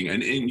protesting,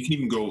 and you can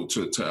even go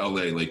to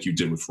LA like you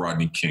did with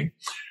Rodney King.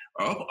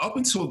 Up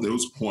until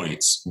those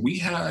points, we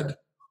had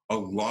a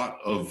lot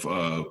of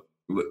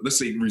let's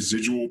say,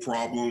 residual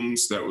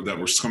problems that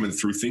were coming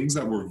through, things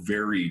that were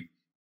very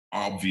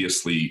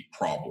obviously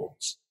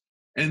problems.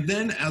 And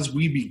then as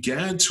we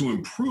began to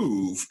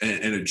improve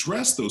and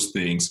address those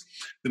things,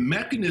 the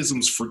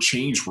mechanisms for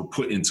change were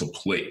put into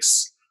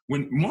place.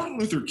 When Martin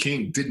Luther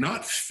King did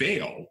not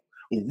fail,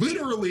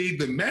 literally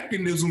the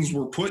mechanisms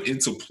were put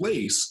into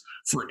place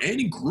for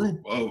any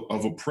group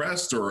of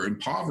oppressed or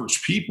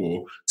impoverished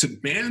people to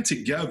band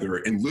together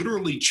and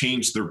literally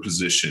change their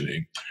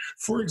positioning.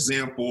 For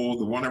example,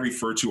 the one I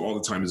refer to all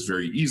the time is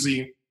very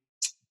easy.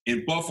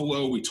 In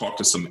Buffalo, we talked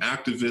to some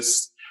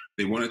activists.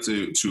 They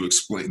wanted to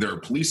explain their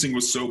policing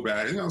was so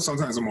bad. You know,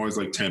 sometimes I'm always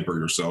like, temper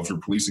yourself. Your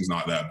policing's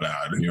not that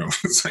bad. You know,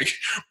 it's like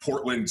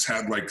Portland's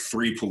had like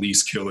 3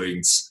 police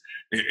killings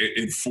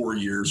in 4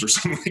 years or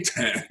something like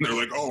that. And they're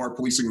like, oh, our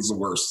policing is the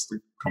worst.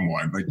 Like, come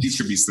on, like these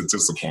could be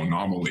statistical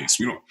anomalies.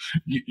 You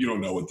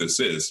don't know what this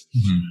is.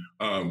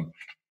 Mm-hmm.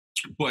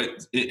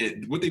 But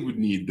what they would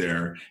need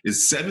there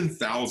is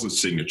 7,000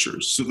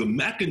 signatures. So the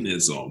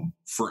mechanism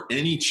for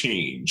any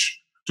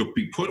change to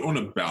be put on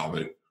a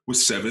ballot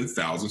was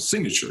 7,000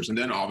 signatures. And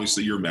then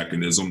obviously your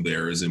mechanism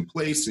there is in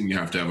place, and you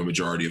have to have a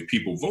majority of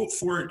people vote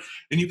for it,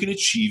 and you can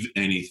achieve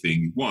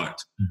anything you want.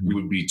 Mm-hmm. We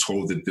would be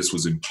told that this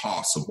was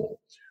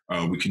impossible.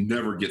 We can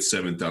never get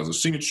 7,000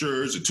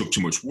 signatures. It took too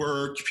much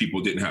work.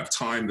 People didn't have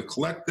time to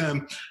collect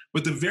them.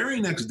 But the very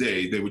next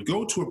day, they would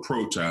go to a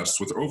protest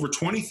with over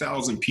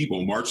 20,000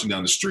 people marching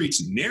down the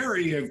streets,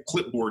 nary a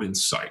clipboard in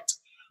sight.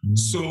 Mm-hmm.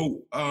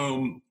 So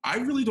I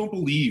really don't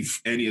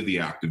believe any of the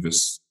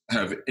activists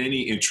have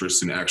any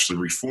interest in actually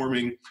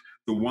reforming.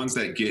 The ones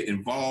that get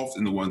involved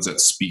and the ones that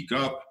speak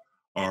up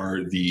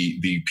are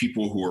the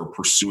people who are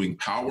pursuing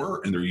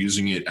power, and they're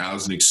using it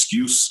as an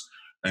excuse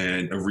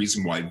and a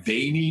reason why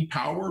they need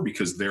power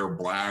because they're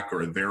Black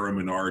or they're a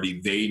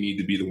minority. They need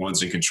to be the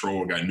ones in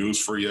control. I got news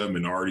for you.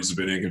 Minorities have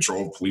been in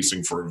control of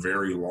policing for a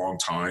very long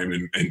time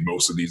in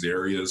most of these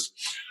areas.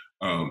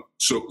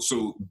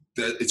 So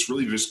that it's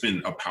really just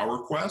been a power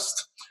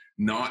quest,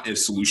 not a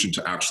solution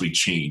to actually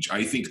change.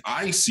 I think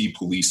I see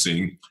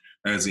policing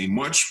as a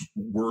much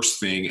worse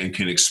thing and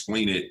can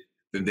explain it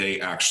than they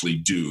actually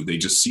do. They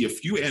just see a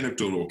few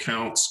anecdotal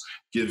accounts,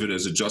 give it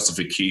as a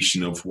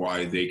justification of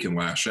why they can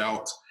lash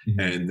out, mm-hmm.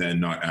 and then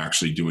not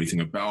actually do anything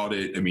about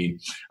it. I mean,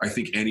 I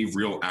think any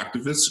real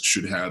activist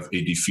should have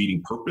a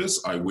defeating purpose.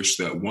 I wish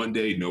that one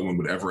day no one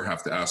would ever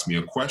have to ask me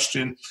a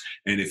question.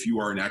 And if you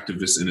are an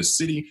activist in a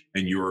city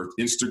and your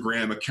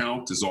Instagram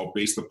account is all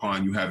based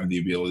upon you having the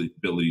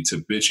ability to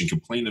bitch and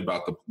complain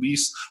about the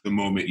police, the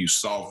moment you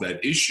solve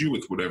that issue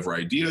with whatever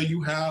idea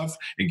you have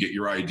and get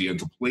your idea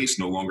into place,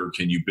 no longer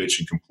can you bitch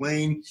and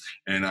complain.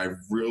 And I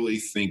really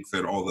think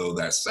that although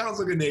that sounds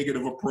like a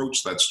negative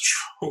approach, that's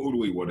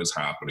totally what is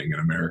happening in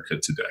America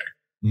today.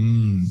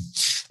 And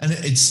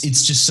it's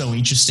just so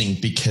interesting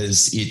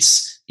because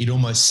it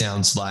almost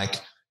sounds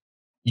like,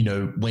 you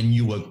know, when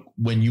you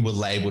were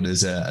labeled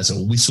as a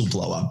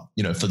whistleblower,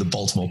 you know, for the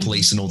Baltimore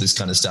police and all this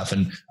kind of stuff.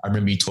 And I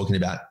remember you talking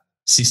about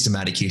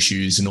systematic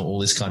issues and all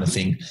this kind of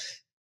thing.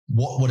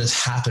 What has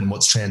happened,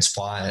 what's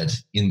transpired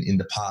in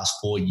the past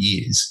 4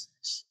 years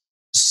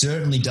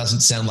certainly doesn't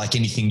sound like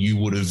anything you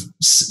would have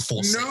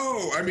foreseen.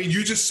 No, I mean,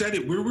 you just said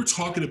it. We were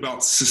talking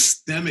about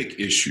systemic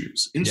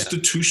issues,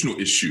 institutional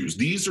issues.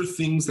 These are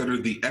things that are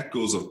the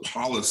echoes of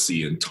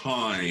policy and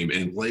time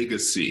and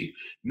legacy.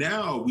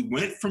 Now we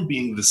went from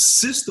being the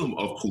system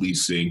of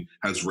policing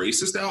has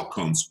racist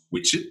outcomes,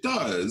 which it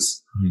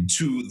does, mm-hmm.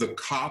 to the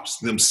cops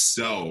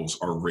themselves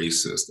are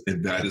racist.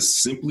 And that is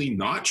simply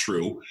not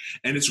true.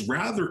 And it's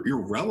rather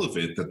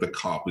irrelevant that the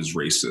cop is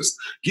racist.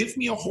 Give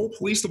me a whole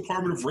police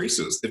department of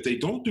racists. If they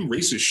don't do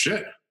racist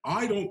shit,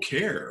 I don't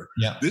care.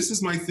 Yeah. This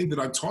is my thing that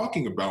I'm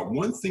talking about.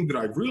 One thing that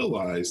I've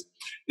realized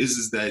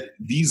is that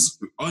these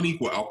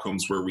unequal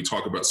outcomes where we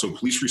talk about, so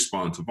police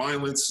respond to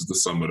violence, to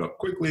sum it up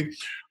quickly,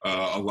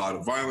 a lot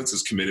of violence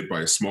is committed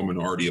by a small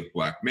minority of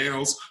Black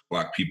males.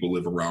 Black people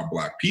live around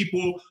Black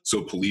people.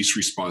 So police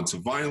respond to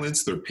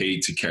violence. They're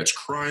paid to catch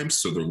crimes.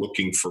 So they're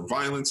looking for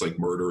violence like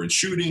murder and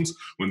shootings.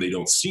 When they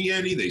don't see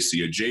any, they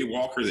see a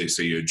jaywalker, they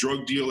see a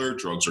drug dealer.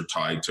 Drugs are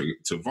tied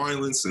to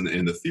violence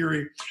in the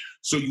theory.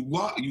 So you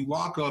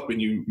lock up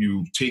and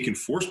you take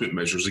enforcement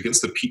measures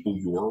against the people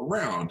you're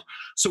around.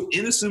 So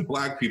innocent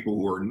Black people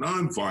who are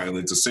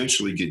nonviolent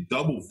essentially get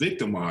double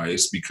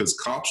victimized because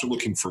cops are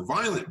looking for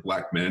violent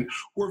Black men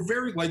who are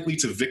very likely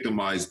to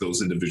victimize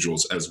those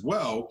individuals as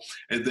well.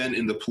 And then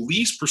in the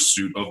police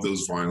pursuit of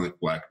those violent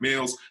Black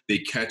males, they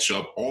catch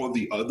up all of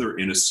the other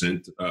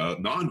innocent,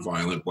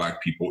 nonviolent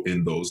Black people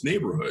in those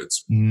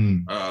neighborhoods.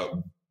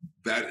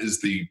 That is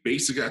the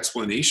basic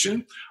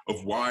explanation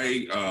of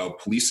why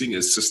policing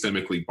is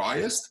systemically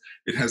biased.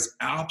 It has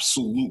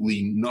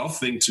absolutely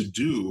nothing to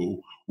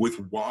do with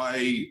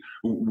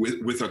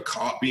with a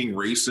cop being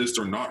racist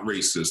or not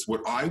racist.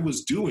 What I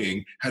was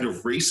doing had a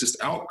racist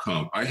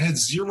outcome. I had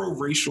zero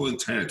racial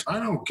intent. I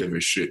don't give a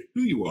shit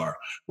who you are,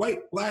 white,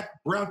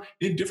 black, brown,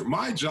 indifferent.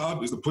 My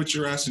job is to put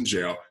your ass in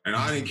jail, and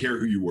I didn't care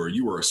who you were.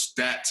 You were a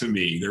stat to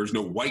me. There's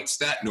no white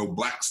stat, no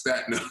black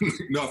stat, no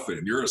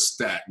nothing. You're a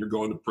stat. You're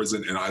going to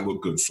prison, and I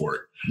look good for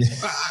it.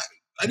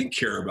 I didn't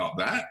care about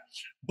that,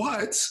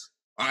 but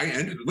I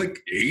ended like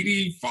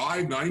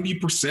 85,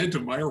 90%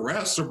 of my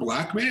arrests are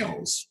black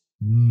males.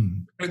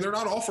 And they're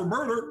not all for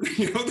murder.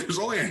 There's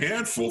only a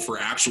handful for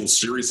actual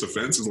serious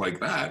offenses like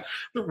that.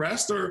 The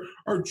rest are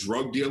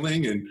drug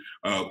dealing and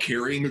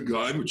carrying a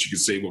gun, which you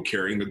could say, well,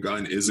 carrying a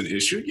gun is an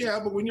issue.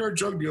 Yeah, but when you're a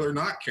drug dealer,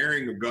 not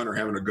carrying a gun or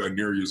having a gun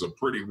near you is a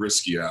pretty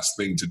risky ass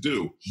thing to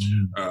do.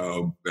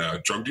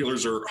 Drug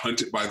dealers are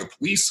hunted by the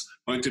police,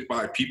 hunted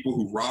by people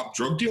who rob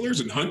drug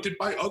dealers, and hunted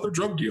by other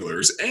drug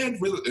dealers. And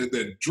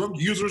the drug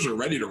users are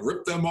ready to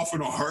rip them off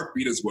in a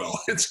heartbeat as well.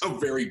 It's a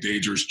very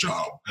dangerous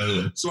job.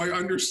 So I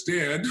understand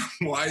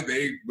why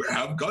they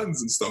have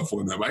guns and stuff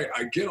on them.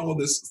 I get all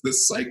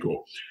this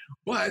cycle.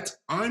 But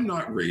I'm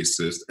not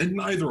racist, and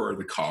neither are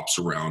the cops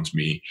around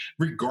me,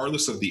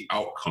 regardless of the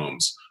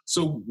outcomes.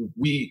 So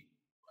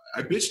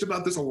I bitched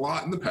about this a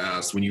lot in the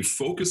past. When you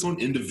focus on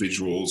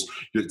individuals,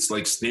 it's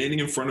like standing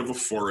in front of a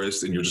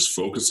forest and you're just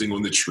focusing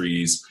on the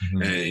trees,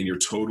 and you're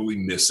totally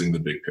missing the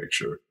big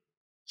picture.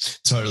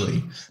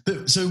 Totally.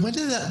 But so when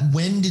did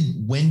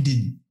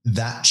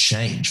that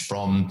change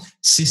from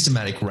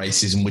systematic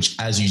racism, which,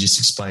 as you just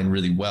explained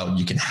really well,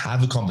 you can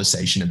have a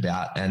conversation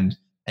about, and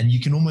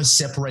you can almost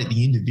separate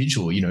the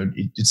individual.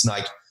 It's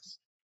like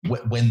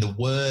when the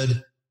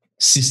word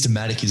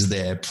systematic is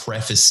there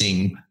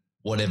prefacing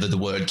whatever the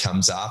word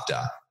comes after,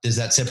 there's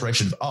that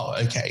separation of, oh,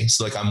 okay,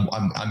 so like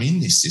I'm in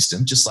this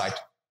system, just like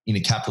in a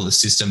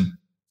capitalist system,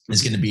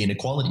 there's going to be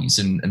inequalities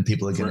and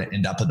people are going to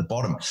end up at the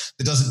bottom.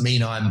 That doesn't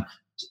mean I'm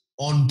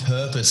on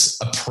purpose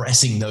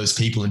oppressing those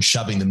people and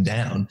shoving them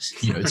down.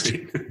 It's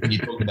just, when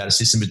you're talking about a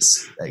system,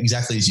 it's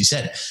exactly as you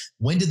said.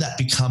 When did that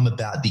become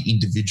about the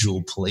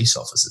individual police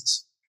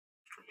officers?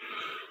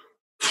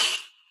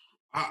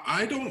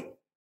 I don't.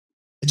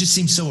 It just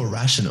seems so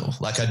irrational.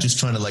 Like I'm just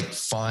trying to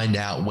find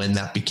out when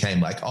that became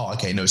like, oh,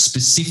 okay, no,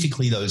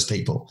 specifically those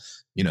people,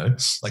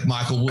 like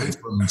Michael Wood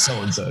from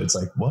so-and-so. It's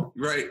like, what?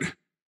 Right.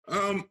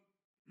 I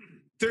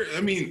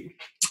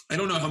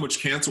don't know how much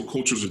cancel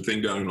culture is a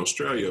thing down in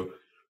Australia,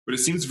 but it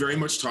seems very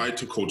much tied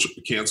to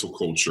cancel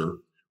culture,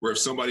 where if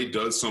somebody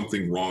does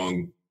something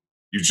wrong,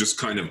 you just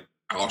kind of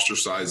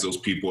ostracize those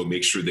people and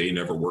make sure they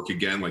never work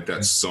again. Like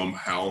that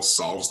somehow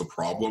solves the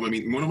problem.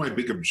 One of my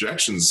big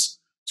objections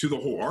to the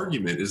whole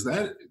argument is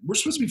that we're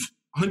supposed to be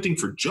hunting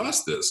for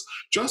justice.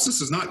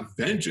 Justice is not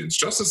vengeance.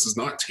 Justice is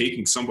not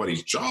taking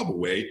somebody's job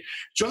away.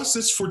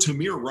 Justice for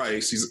Tamir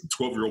Rice, he's a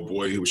 12-year-old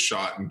boy who was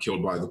shot and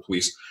killed by the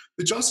police.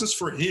 The justice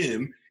for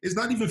him is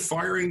not even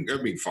firing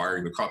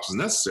the cops is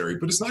necessary,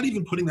 but it's not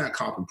even putting that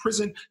cop in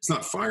prison. It's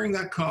not firing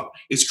that cop.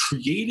 It's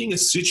creating a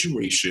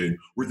situation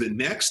where the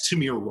next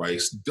Tamir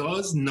Rice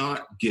does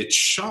not get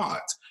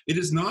shot. It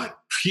is not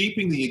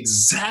keeping the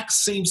exact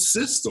same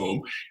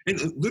system. And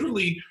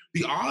literally,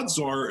 the odds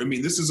are,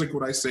 this is like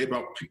what I say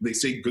about, they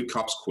say good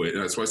cops quit.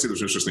 And that's why I say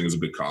there's no such thing as a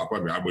good cop. I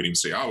wouldn't even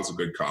say I was a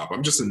good cop.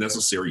 I'm just a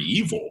necessary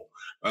evil.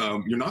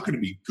 You're not going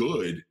to be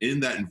good in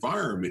that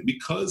environment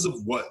because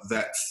of what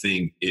that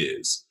thing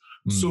is.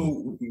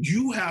 So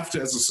you have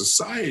to, as a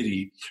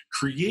society,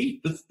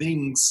 create the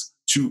things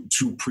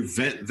to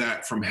prevent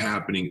that from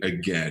happening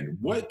again.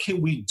 What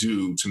can we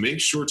do to make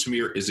sure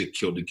Tamir isn't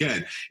killed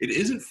again? It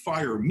isn't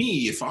fire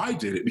me if I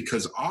did it,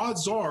 because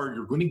odds are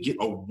you're going to get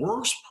a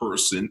worse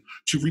person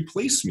to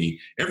replace me.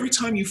 Every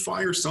time you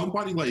fire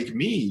somebody like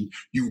me,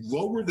 you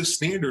lower the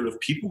standard of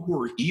people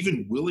who are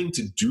even willing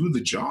to do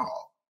the job.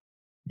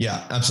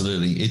 Yeah,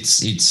 absolutely.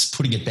 It's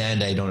putting a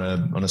Band-Aid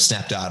on a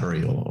snapped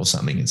artery or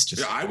something. It's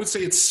just. Yeah, I would say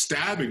it's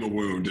stabbing a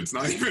wound. It's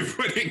not even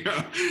putting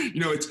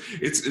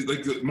it's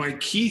like my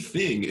key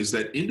thing is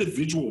that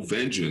individual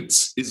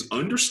vengeance is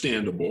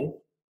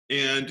understandable.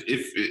 And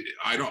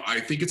I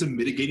think it's a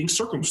mitigating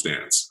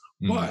circumstance,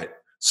 but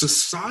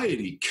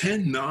society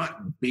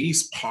cannot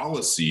base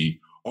policy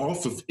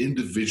off of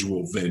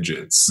individual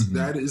vengeance.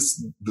 That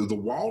is the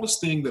wildest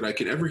thing that I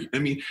could ever,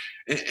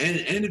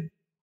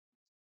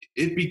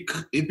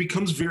 it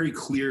becomes very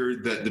clear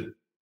that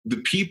the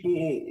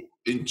people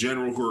in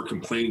general who are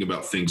complaining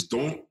about things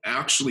don't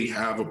actually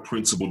have a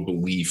principled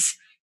belief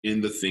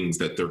in the things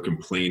that they're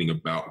complaining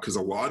about, because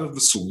a lot of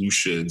the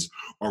solutions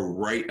are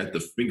right at the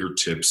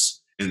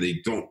fingertips and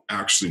they don't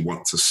actually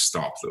want to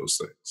stop those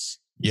things.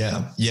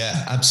 Yeah,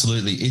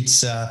 absolutely.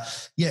 It's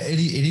it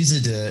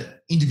is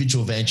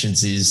individual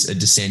vengeance is a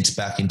descent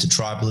back into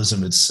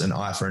tribalism. It's an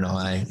eye for an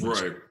eye.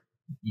 Right.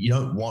 You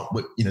don't want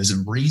there's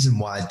a reason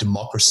why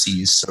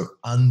democracy is so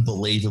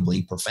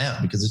unbelievably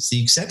profound, because it's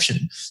the exception.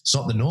 It's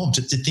not the norm.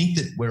 To think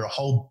that we're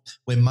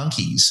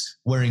monkeys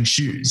wearing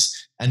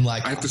shoes and I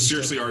have to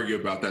seriously argue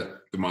about that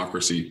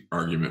democracy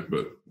argument,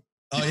 but.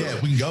 Oh yeah,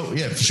 we can go.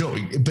 Yeah, for sure.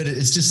 But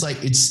it's just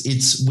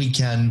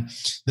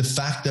the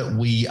fact that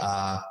we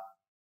are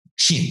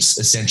chimps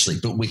essentially,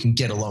 but we can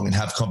get along and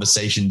have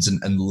conversations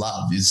and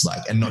love is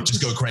like, and not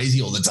just go crazy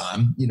all the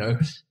time, you know,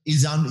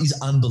 is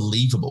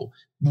unbelievable.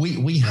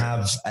 We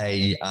have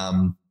a,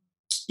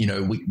 you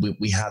know,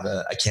 we have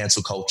a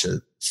cancel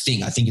culture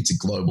thing. I think it's a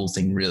global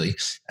thing really.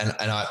 And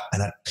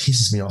it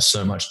pisses me off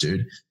so much,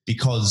 dude,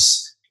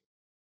 because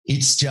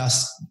it's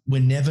just, we're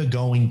never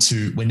going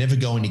to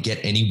get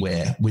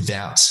anywhere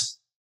without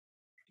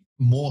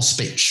more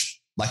speech.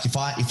 Like if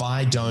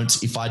I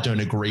don't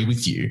agree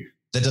with you,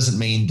 that doesn't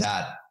mean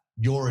that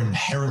you're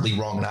inherently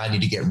wrong and I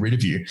need to get rid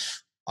of you.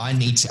 I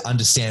need to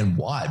understand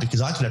why,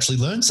 because I could actually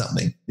learn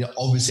something. You know,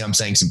 obviously I'm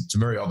saying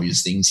some very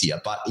obvious things here,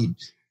 but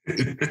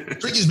it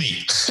triggers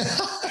me.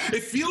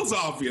 It feels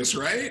obvious,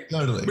 right?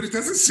 Totally. But it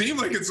doesn't seem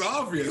like it's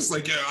obvious.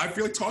 Like, I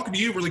feel like talking to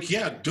you, we're like,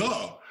 yeah,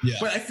 duh. Yeah.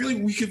 But I feel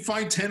like we could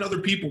find 10 other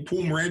people,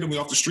 pull them randomly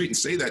off the street and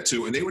say that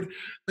to, and they would,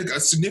 like, a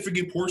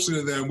significant portion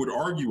of them would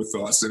argue with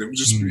us, and it would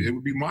just, it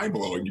would be mind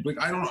blowing. You'd be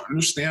like, I don't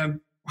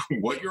understand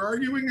what you're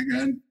arguing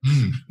again.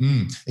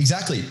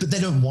 Exactly. But they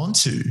don't want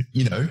to,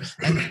 you know.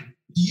 And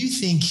do you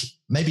think,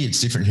 maybe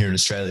it's different here in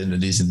Australia than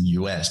it is in the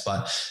US,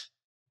 but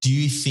do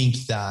you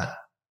think that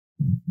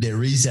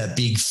there is a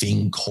big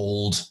thing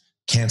called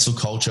cancel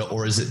culture,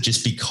 or is it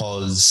just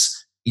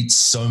because it's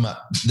so much,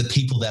 the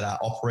people that are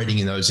operating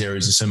in those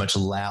areas are so much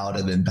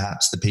louder than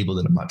perhaps the people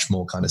that are much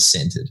more kind of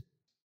centered?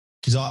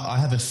 Because I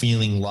have a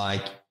feeling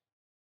like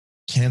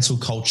cancel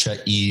culture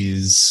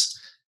it's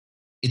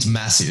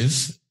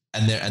massive,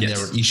 and there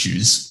are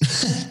issues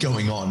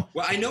going on.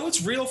 Well, I know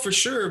it's real for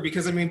sure,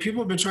 because I mean,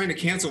 people have been trying to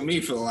cancel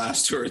me for the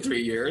last 2 or 3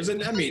 years.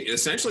 And I mean,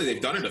 essentially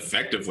they've done it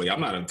effectively.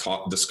 I'm not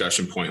a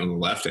discussion point on the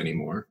left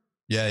anymore.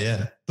 Yeah,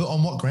 yeah. But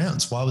on what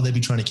grounds? Why would they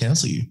be trying to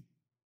cancel you?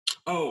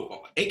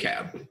 Oh,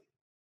 ACAB.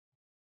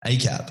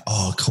 ACAB.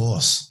 Oh, of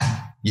course.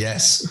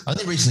 Yes. I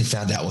only recently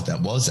found out what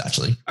that was,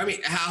 actually. I mean,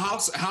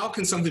 how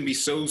can something be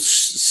so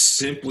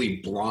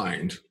simply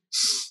blind?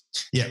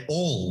 Yeah,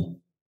 all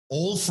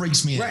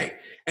freaks me out. Right.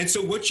 And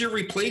so what's your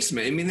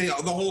replacement? I mean, the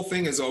whole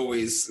thing is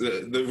always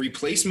the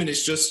replacement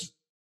is just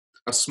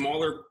a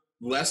smaller,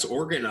 less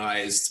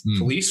organized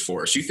police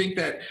force. You think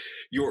that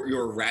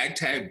your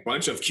ragtag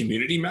bunch of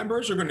community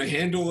members are going to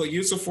handle a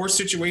use of force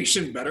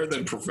situation better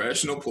than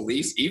professional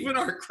police? Even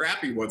our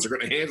crappy ones are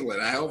going to handle it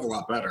a hell of a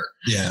lot better.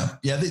 Yeah.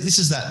 Yeah. This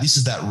is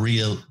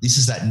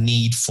that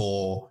need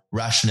for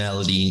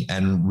rationality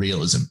and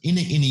realism. In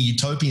a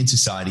utopian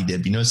society,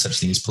 there'd be no such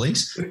thing as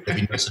police. There'd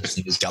be no such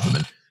thing as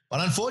government.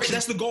 But unfortunately,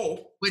 that's the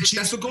goal.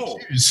 That's the goal.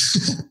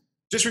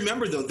 Just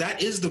remember, though,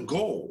 that is the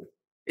goal.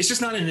 It's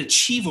just not an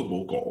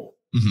achievable goal.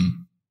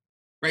 Mm-hmm.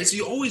 Right? So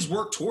you always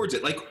work towards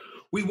it. Like,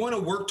 we want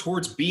to work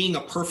towards being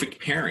a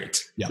perfect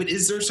parent. Yeah. But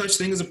is there such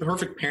thing as a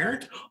perfect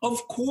parent?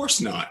 Of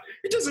course not.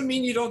 It doesn't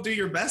mean you don't do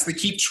your best to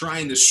keep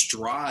trying to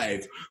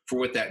strive for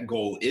what that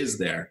goal is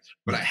there.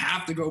 But I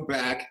have to go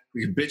back.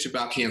 We can bitch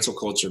about cancel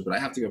culture, but I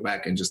have to go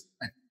back and just,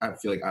 I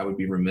feel like I would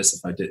be remiss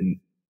if I didn't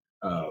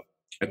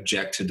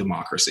object to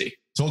democracy.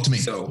 Talk to me.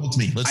 Talk to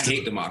me. I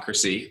hate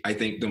democracy. I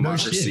think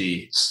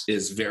democracy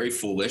is very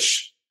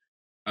foolish.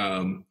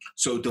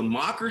 So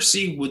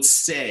democracy would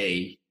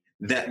say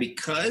that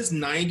because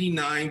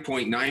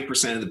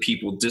 99.9% of the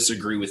people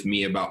disagree with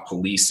me about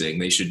policing,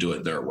 they should do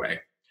it their way.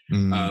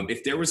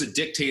 If there was a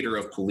dictator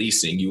of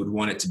policing, you would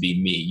want it to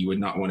be me. You would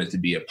not want it to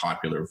be a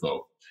popular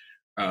vote.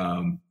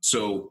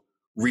 So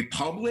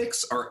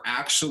republics are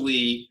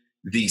actually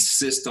the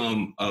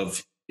system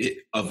of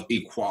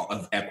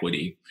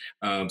equity.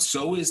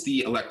 So is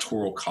the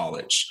Electoral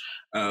College.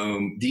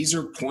 These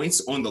are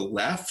points on the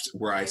left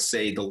where I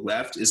say the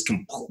left is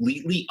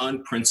completely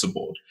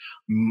unprincipled.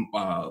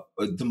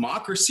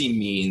 Democracy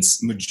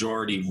means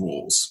majority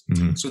rules.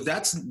 Mm-hmm. So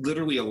that's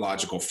literally a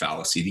logical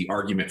fallacy, the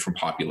argument for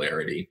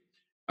popularity.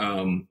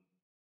 The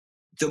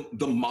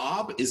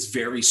mob is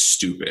very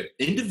stupid.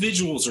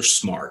 Individuals are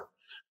smart,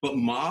 but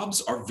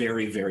mobs are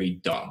very, very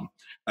dumb.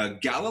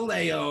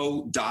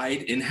 Galileo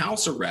died in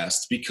house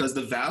arrest because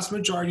the vast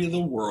majority of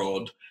the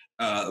world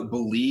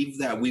believed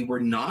that we were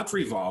not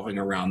revolving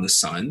around the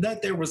sun,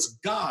 that there was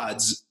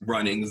gods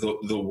running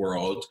the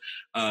world.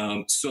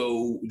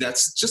 So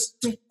that's just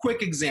a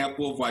quick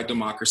example of why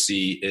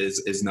democracy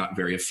is not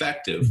very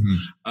effective.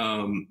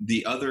 Mm-hmm.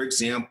 The other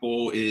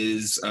example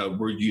is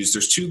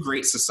there's two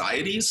great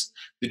societies.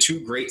 The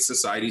two great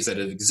societies that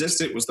have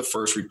existed was the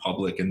first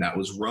republic, and that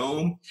was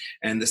Rome.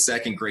 And the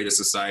second greatest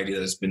society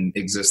that has been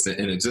in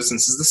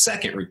existence is the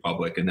second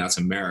republic, and that's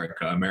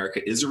America.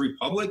 America is a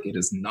republic. It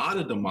is not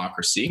a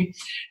democracy.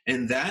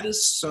 And that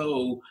is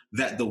so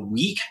that the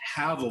weak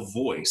have a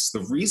voice.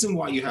 The reason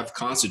why you have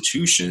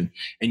Constitution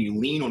and you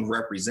lean on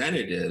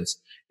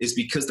representatives is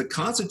because the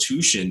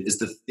Constitution is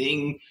the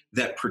thing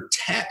that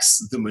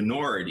protects the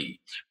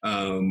minority.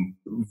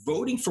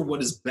 Voting for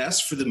what is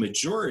best for the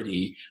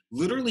majority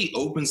literally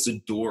opens the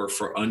door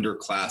for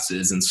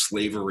underclasses and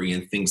slavery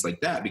and things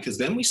like that, because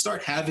then we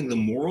start having the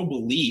moral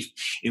belief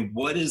in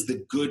what is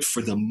the good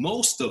for the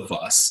most of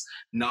us,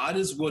 not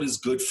as what is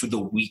good for the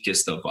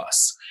weakest of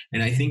us.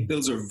 And I think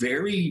those are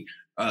very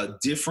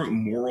different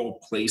moral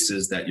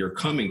places that you're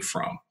coming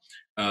from.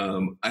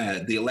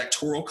 the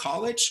Electoral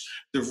College.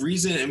 The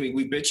reason, I mean,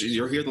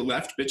 you'll hear the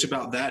left bitch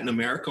about that in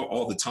America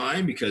all the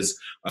time because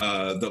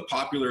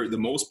the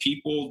most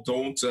people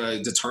don't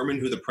determine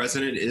who the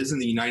president is in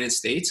the United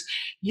States.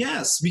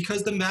 Yes,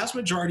 because the mass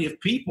majority of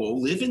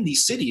people live in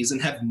these cities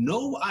and have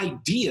no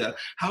idea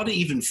how to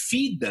even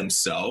feed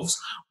themselves.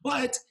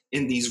 But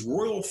in these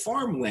royal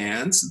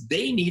farmlands,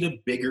 they need a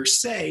bigger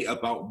say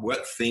about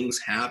what things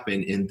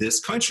happen in this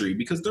country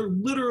because they're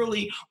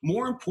literally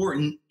more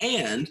important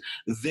and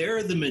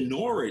they're the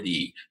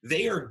minority.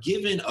 They are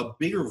given a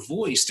bigger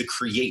voice to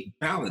create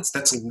balance.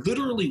 That's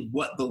literally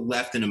what the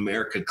left in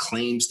America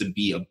claims to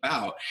be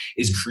about,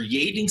 is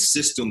creating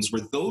systems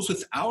where those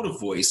without a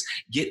voice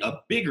get a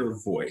bigger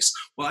voice.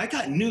 Well, I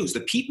got news.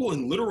 The people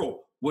in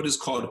literal what is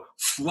called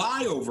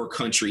flyover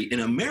country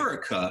in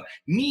America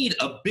need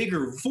a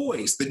bigger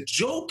voice. The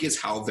joke is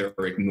how they're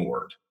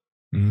ignored.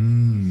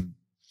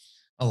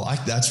 I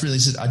like that's really,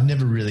 I'd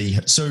never really,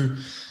 so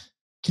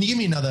can you give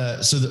me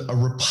another, a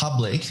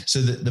republic,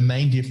 so the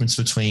main difference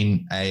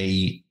between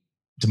a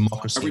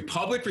democracy. A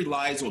republic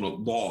relies on a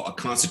law, a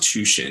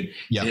constitution,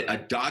 a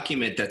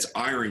document that's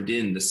ironed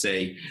in to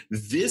say,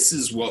 this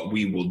is what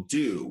we will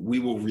do. We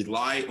will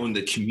rely on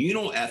the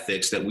communal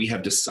ethics that we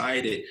have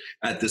decided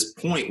at this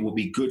point will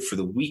be good for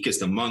the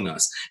weakest among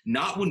us.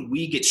 Not when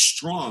we get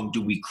strong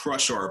do we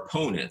crush our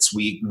opponents.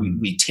 We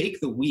take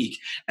the weak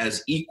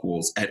as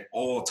equals at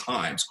all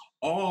times.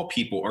 All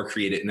people are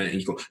created in an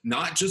equal,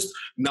 not just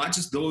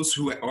those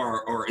who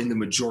are in the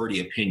majority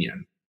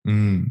opinion.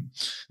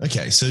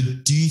 Okay, so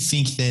do you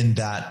think then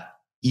that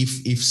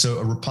if so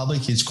a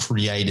republic is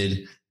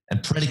created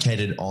and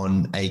predicated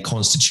on a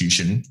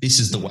constitution, this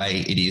is the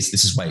way it is,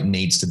 this is the way it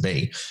needs to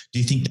be, do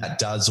you think that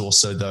does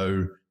also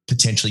though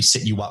potentially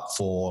set you up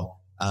for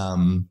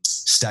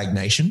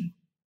stagnation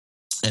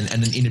and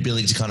an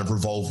inability to kind of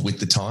revolve with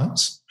the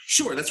times?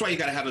 Sure, that's why you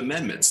got to have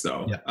amendments,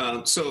 though.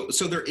 Yeah. So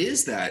there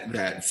is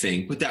that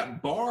thing, but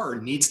that bar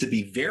needs to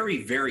be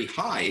very, very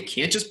high. It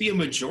can't just be a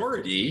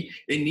majority.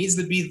 It needs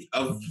to be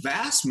a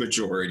vast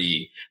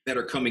majority that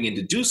are coming in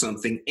to do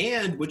something.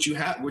 And what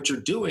you're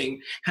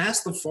doing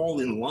has to fall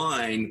in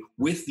line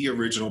with the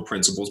original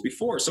principles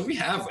before. So we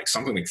have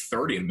something like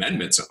 30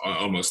 amendments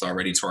almost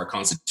already to our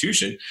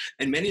Constitution,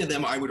 and many of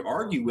them I would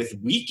argue with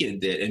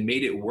weakened it and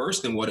made it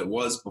worse than what it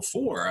was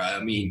before.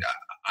 I mean,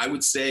 I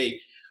would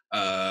say.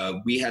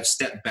 We have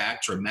stepped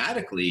back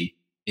dramatically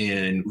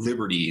in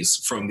liberties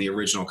from the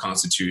original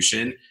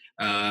Constitution.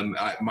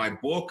 My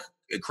book,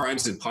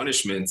 Crimes and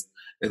Punishments,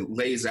 it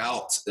lays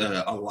out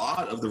a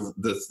lot of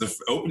the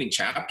opening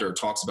chapter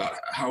talks about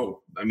how,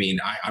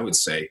 I would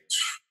say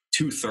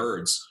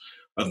 2/3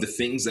 of the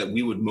things that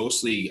we would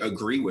mostly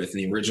agree with in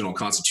the original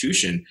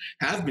Constitution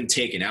have been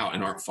taken out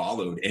and aren't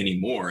followed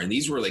anymore. And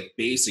these were like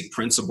basic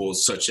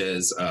principles such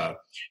as,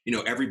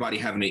 everybody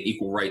having an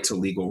equal right to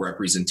legal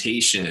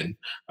representation,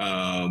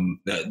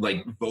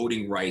 like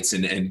voting rights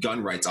and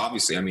gun rights.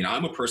 Obviously,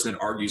 I'm a person that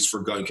argues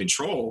for gun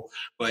control,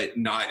 but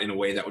not in a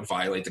way that would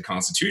violate the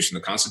Constitution.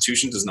 The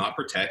Constitution does not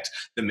protect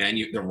the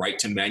right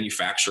to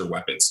manufacture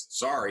weapons.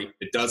 Sorry,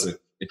 it doesn't.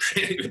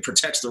 It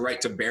protects the right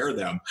to bear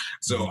them.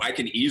 So I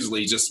can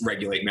easily just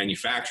regulate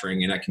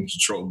manufacturing and I can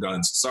control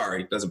guns.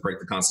 Sorry, it doesn't break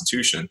the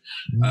Constitution.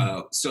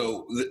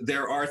 So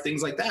there are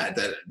things like that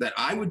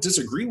I would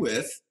disagree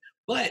with.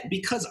 But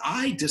because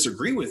I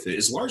disagree with it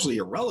is largely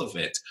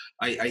irrelevant.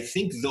 I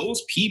think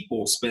those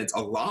people spent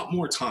a lot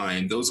more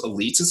time, those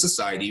elites in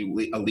society,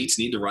 elites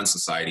need to run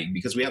society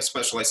because we have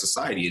specialized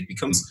society. It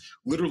becomes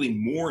literally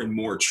more and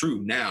more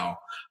true now.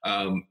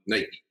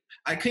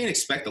 I can't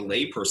expect a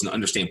layperson to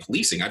understand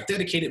policing. I've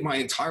dedicated my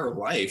entire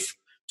life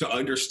to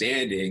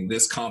understanding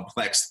this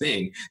complex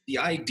thing. The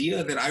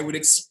idea that I would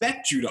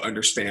expect you to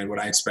understand what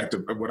I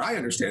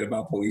understand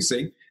about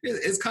policing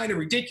is kind of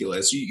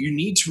ridiculous. You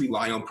need to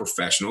rely on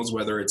professionals,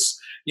 whether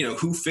it's,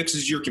 who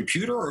fixes your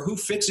computer or who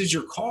fixes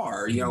your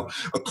car.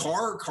 A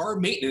car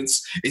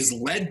maintenance is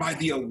led by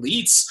the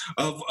elites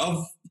of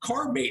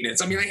car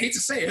maintenance. I hate to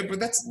say it, but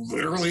that's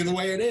literally the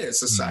way it is.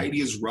 Society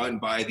is run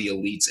by the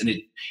elites and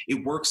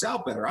it works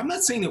out better. I'm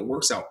not saying it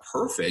works out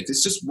perfect. It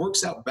just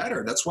works out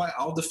better. That's why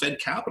I'll defend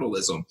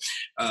capitalism.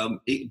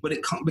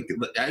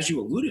 But as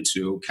you alluded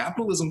to,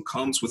 capitalism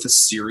comes with a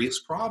serious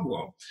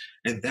problem,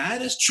 and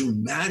that is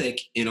dramatic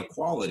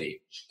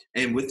inequality.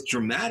 And with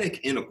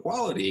dramatic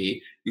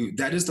inequality,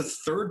 that is the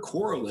third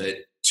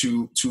correlate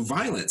to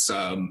violence.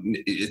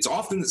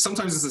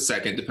 Sometimes it's the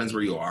second, depends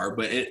where you are.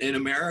 But in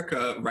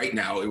America right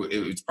now,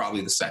 it's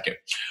probably the second.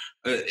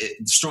 The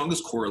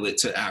strongest correlate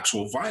to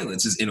actual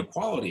violence is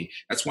inequality.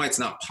 That's why it's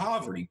not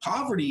poverty.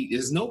 Poverty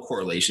is no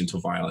correlation to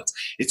violence.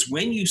 It's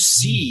when you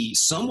see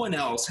someone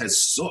else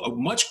has so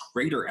much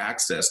greater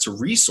access to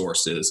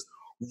resources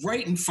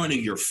right in front of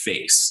your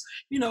face.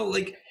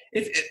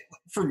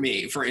 For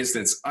me, for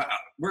instance,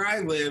 where I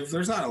live,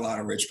 there's not a lot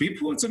of rich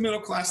people. It's a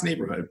middle-class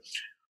neighborhood.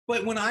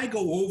 But when I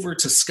go over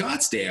to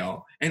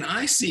Scottsdale and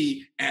I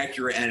see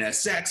Acura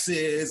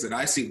NSXs and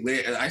I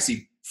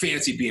see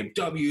fancy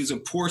BMWs and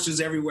Porsches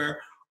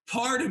everywhere,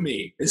 part of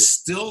me is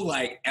still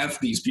like, F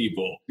these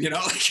people, you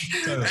know?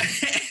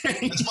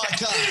 That's my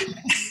car.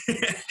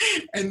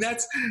 And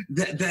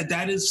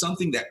that is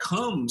something that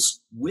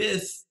comes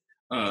with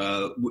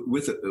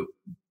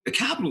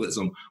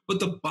capitalism. But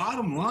the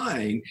bottom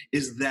line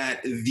is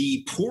that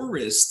the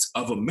poorest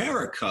of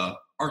America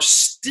are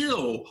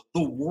still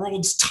the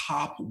world's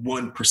top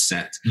 1%.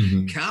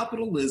 Mm-hmm.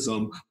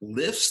 Capitalism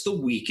lifts the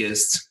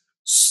weakest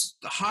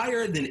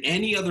higher than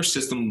any other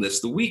system lifts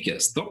the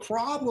weakest. The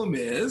problem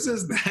is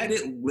that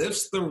it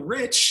lifts the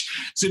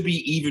rich to be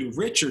even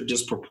richer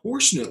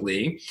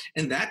disproportionately,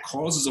 and that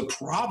causes a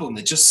problem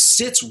that just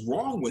sits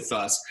wrong with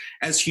us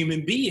as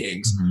human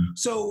beings. Mm-hmm.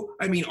 So,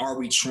 I mean, are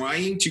we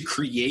trying to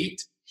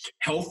create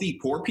healthy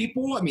poor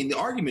people? I mean, the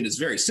argument is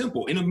very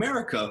simple. In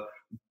America,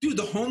 dude,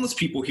 the homeless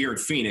people here in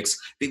Phoenix,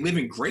 they live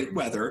in great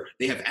weather.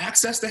 They have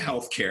access to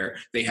healthcare.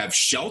 They have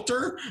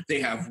shelter. They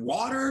have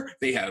water.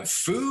 They have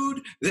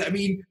food. I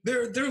mean,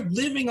 they're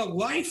living a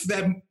life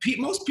that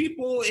most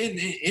people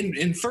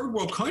in third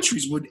world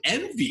countries would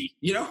envy.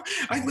 You know,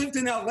 I lived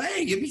in LA.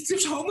 I mean,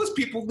 there's homeless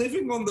people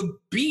living on the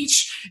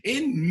beach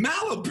in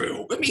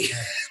Malibu. I mean,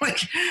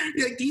 like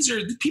these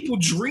are people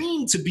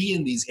dream to be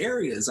in these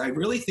areas. I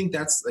really think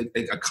that's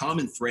like a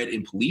common thread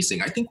in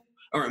policing. I think,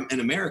 or in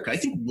America, I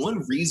think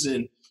one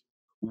reason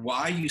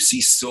why you see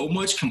so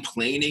much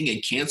complaining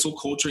and cancel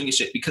culturing and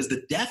shit, because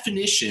the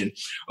definition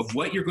of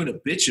what you're going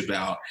to bitch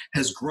about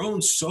has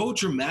grown so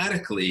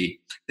dramatically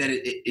that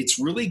it's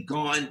really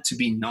gone to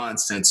be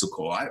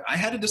nonsensical. I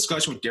had a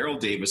discussion with Daryl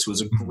Davis, who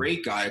was a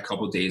great guy a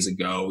couple of days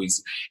ago.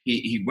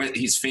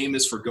 He's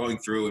famous for going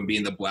through and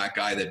being the black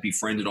guy that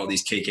befriended all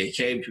these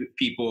KKK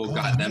people,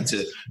 got them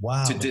to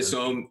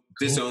disown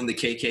the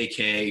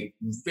KKK.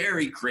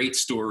 Very great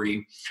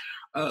story.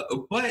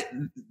 But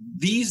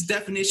these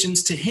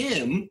definitions to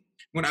him,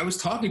 when I was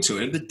talking to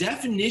him, the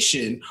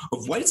definition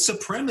of white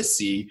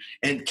supremacy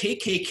and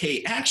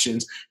KKK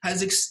actions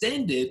has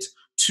extended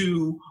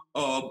to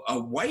a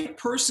white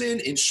person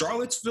in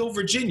Charlottesville,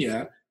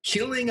 Virginia,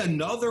 killing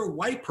another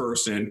white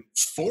person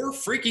 4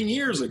 freaking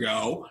years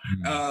ago,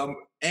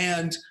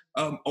 and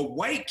a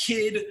white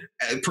kid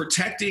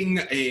protecting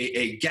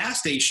a gas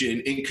station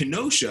in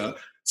Kenosha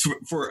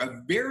for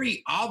a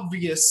very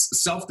obvious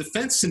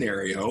self-defense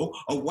scenario,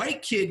 a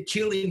white kid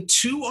killing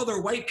 2 other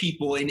white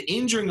people and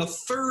injuring a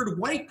 3rd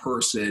white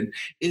person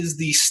is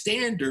the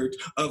standard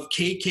of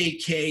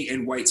KKK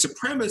and white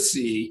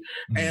supremacy.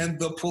 Mm-hmm. And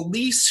the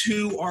police,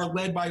 who are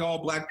led by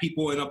all black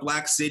people in a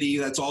black city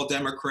that's all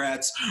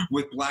Democrats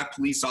with black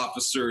police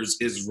officers,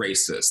 is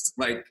racist.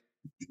 Like,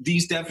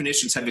 these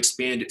definitions have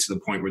expanded to the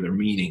point where they're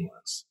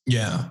meaningless.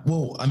 Yeah.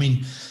 Well, I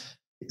mean,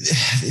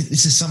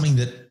 this is something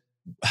that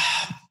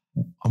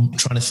I'm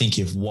trying to think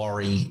if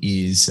worry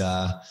is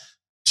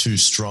too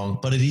strong,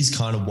 but it is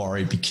kind of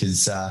worry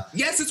because...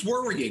 yes, it's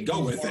worrying.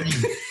 Go with it.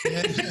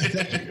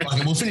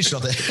 Okay, we'll finish it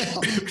off there.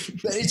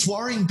 But it's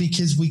worrying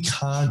because we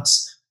can't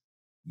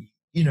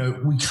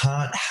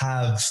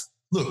have...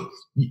 Look,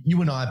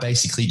 you and I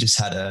basically just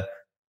had a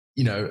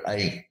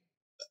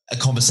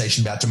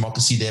conversation about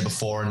democracy there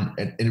before,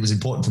 and it was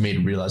important for me to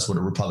realize what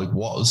a republic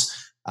was.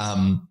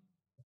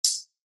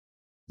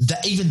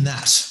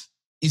 That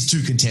is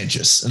too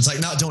contentious. And it's like,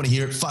 no, I don't want to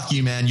hear it. Fuck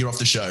you, man. You're off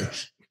the show.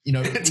 You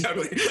know,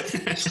 totally.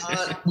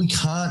 we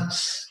can't,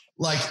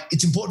 like,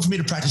 it's important for me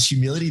to practice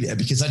humility there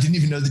because I didn't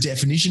even know the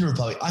definition of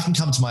republic. I can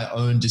come to my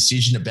own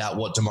decision about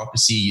what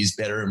democracy is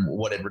better and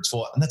whatever it's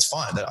for. And that's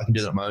fine. I can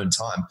do that at my own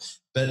time.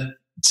 But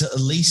to at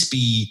least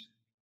be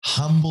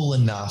humble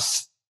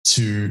enough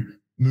to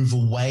move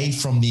away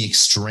from the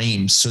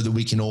extremes so that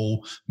we can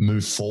all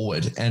move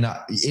forward. And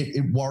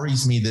it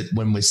worries me that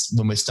when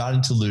we're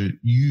starting to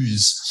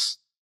use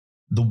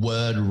the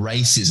word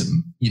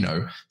racism,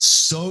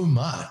 so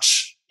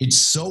much, it's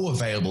so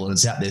available and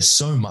it's out there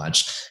so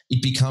much,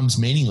 it becomes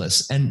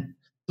meaningless. And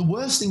the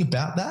worst thing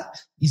about that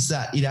is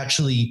that it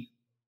actually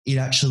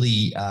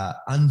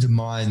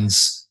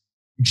undermines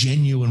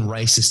genuine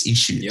racist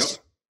issues. Yep.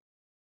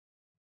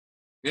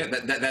 Yeah,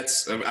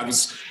 that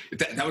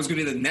was going to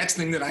be the next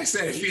thing that I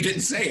said if you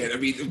didn't say it. I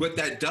mean, what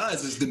that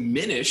does is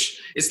diminish.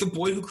 It's the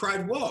boy who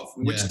cried wolf,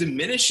 which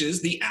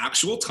diminishes the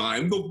actual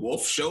time the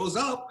wolf shows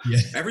up. Yeah.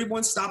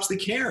 Everyone stops to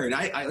care, and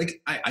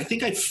I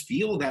think I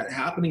feel that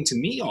happening to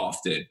me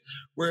often,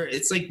 where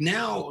it's like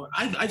now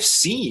I've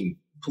seen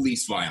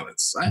police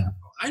violence.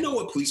 I know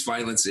what police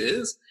violence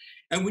is,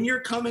 and when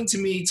you're coming to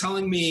me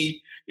telling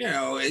me,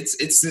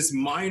 it's this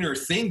minor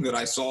thing that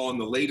I saw in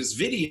the latest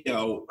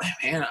video,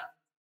 man.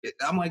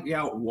 I'm like,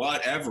 yeah,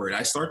 whatever. And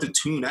I start to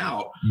tune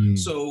out.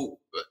 So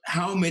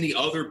how many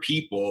other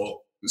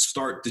people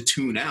start to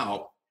tune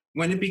out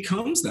when it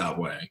becomes that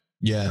way?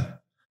 Yeah.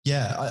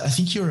 Yeah. I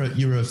think you're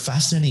a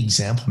fascinating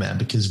example, man,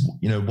 because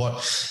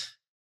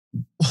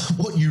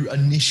what you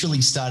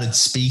initially started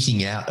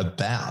speaking out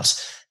about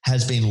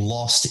has been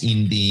lost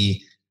in the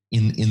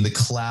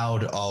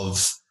cloud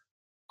of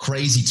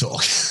crazy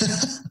talk.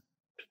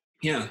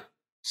 Yeah.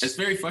 It's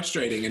very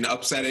frustrating and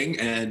upsetting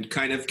and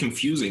kind of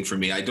confusing for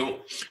me. I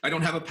don't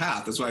have a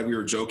path. That's why we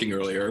were joking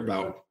earlier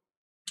about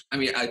I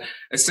mean, I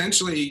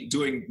essentially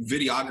doing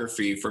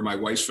videography for my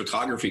wife's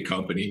photography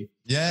company.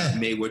 Yeah.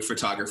 Maywood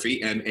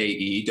Photography,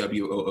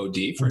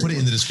 Maewood. We'll put it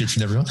in the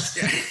description, everyone.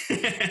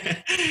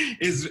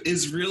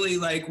 is really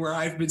like where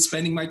I've been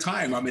spending my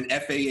time. I'm an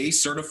FAA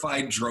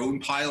certified drone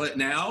pilot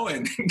now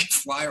and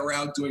fly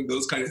around doing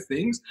those kind of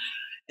things.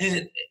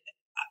 And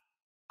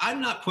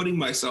I'm not putting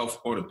myself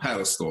on a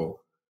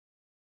pedestal,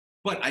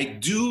 but I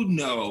do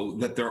know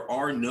that there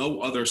are no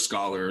other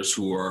scholars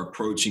who are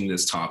approaching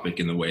this topic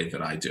in the way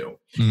that I do.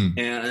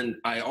 And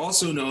I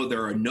also know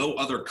there are no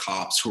other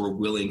cops who are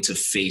willing to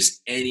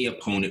face any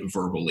opponent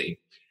verbally.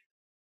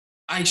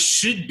 I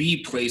should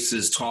be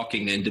places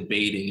talking and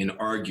debating and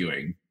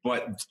arguing,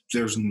 but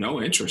there's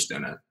no interest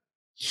in it.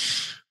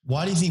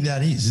 Why do you think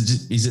that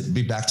is? Is it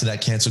be back to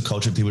that cancel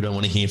culture? People don't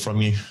want to hear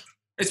from you?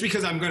 It's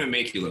because I'm going to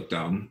make you look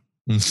dumb.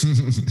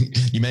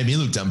 You made me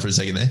look dumb for a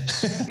second there.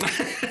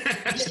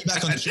 Get you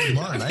back on the show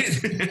tomorrow, mate.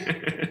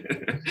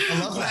 I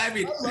love that.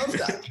 I love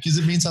that because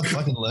it means I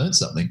fucking learned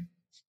something.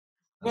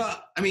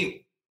 Well, I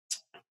mean,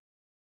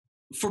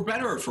 for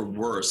better or for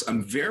worse,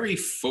 I'm very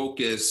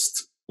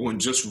focused on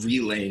just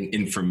relaying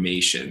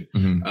information.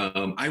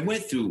 I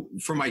went through,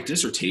 for my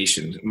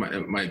dissertation,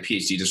 my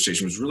PhD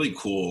dissertation was really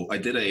cool. I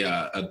did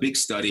a big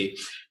study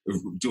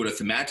doing a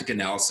thematic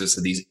analysis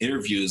of these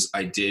interviews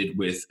I did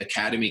with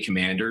academy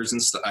commanders,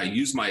 and I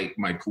used my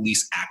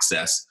police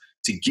access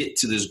to get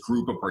to this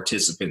group of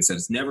participants that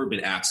has never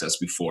been accessed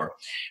before.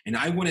 And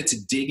I wanted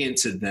to dig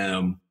into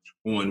them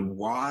on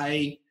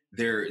why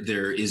there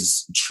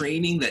is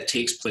training that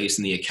takes place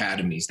in the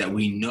academies that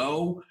we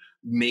know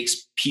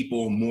makes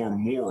people more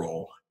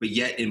moral, but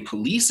yet in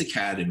police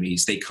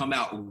academies, they come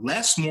out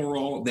less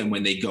moral than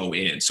when they go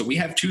in. So we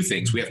have two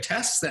things. We have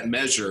tests that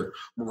measure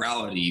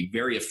morality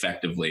very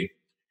effectively,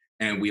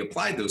 and we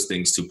applied those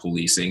things to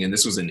policing. And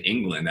this was in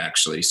England,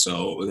 actually.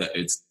 So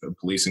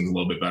policing is a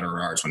little bit better than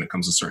ours when it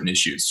comes to certain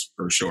issues,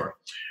 for sure.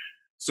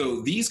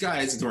 So these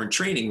guys during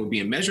training were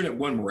being measured at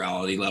one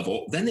morality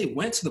level. Then they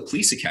went to the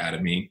police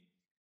academy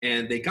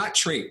and they got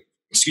training.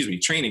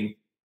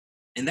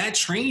 And that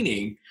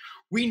training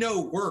we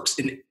know works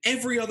in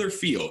every other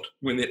field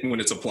when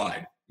it's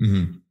applied.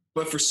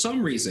 But for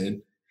some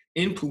reason,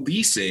 in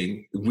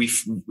policing,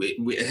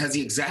 it has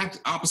the exact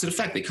opposite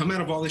effect. They come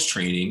out of all this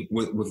training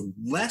with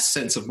less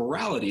sense of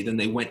morality than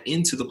they went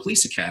into the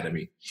police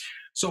academy.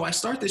 So I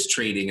start this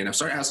training and I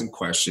start asking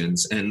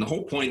questions. And the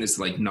whole point is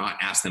to like not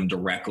ask them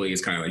directly.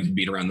 It's kind of like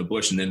beat around the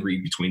bush and then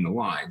read between the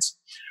lines.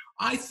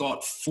 I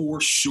thought for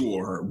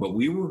sure what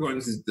we were going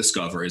to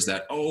discover is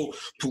that,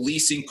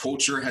 policing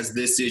culture has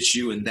this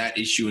issue and that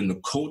issue, and the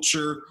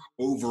culture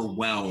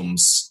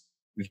overwhelms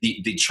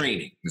the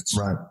training. It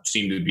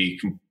seemed to be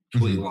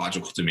completely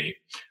logical to me.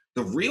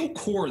 The real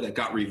core that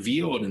got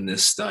revealed in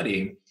this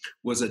study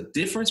was a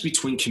difference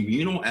between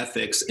communal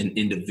ethics and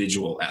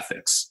individual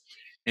ethics.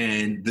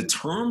 And the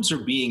terms are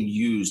being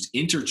used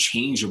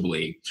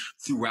interchangeably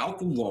throughout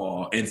the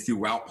law and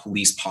throughout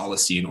police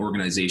policy and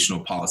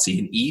organizational policy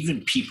and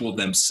even people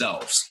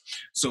themselves.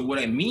 So what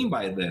I mean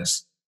by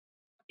this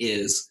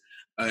is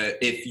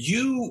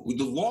the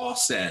law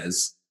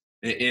says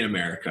in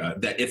America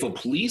that if a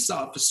police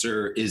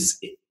officer is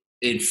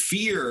in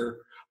fear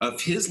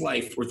of his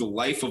life or the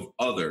life of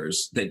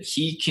others, that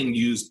he can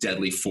use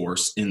deadly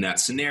force in that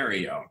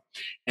scenario.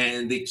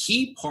 And the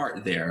key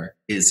part there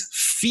is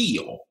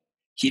feel.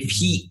 If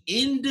he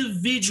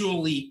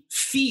individually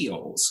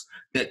feels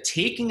that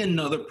taking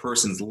another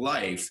person's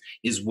life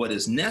is what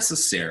is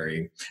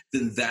necessary,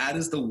 then that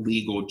is the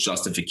legal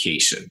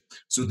justification.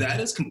 So that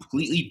is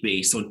completely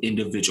based on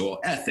individual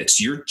ethics.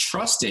 You're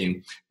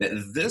trusting that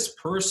this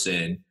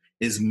person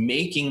is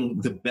making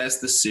the best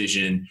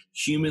decision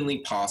humanly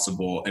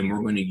possible, and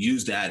we're going to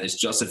use that as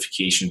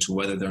justification to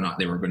whether or not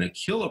they were going to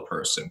kill a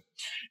person.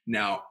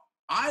 Now,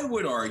 I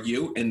would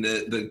argue, and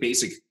the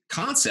basic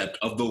concept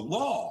of the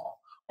law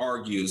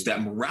argues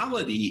that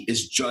morality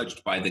is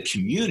judged by the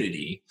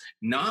community,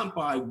 not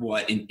by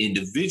what an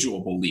individual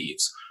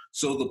believes.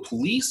 So the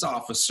police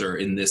officer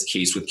in this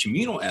case with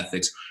communal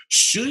ethics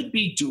should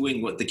be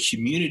doing what the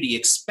community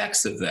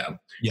expects of them.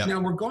 Yep.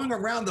 Now we're going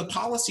around, the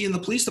policy and the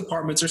police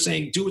departments are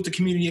saying, do what the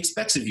community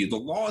expects of you. The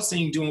law is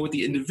saying doing what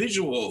the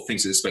individual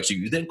thinks it expects of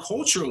you. Then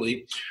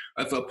culturally,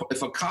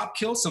 if a cop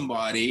kills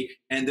somebody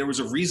and there was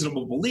a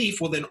reasonable belief,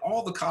 well, then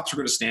all the cops are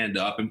going to stand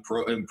up, and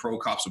pro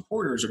cop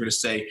supporters are going to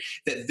say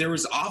that there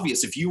is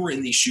obvious, if you were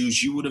in these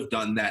shoes, you would have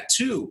done that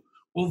too.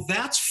 Well,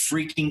 that's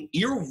freaking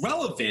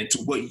irrelevant to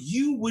what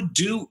you would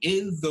do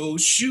in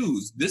those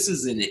shoes. This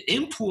is an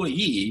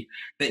employee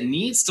that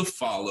needs to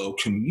follow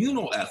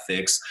communal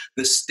ethics,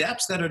 the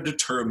steps that are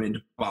determined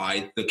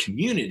by the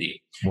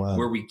community. Wow.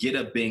 Where we get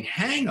a big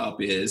hang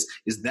up is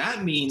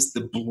that means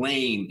the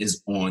blame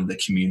is on the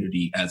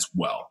community as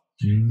well.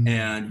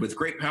 And with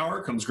great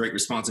power comes great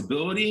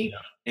responsibility.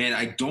 Yeah. And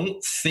I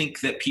don't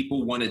think that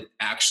people want to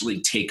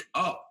actually take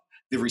up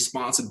the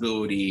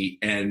responsibility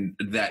and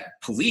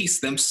that police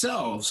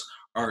themselves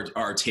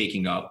are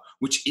taking up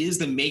which is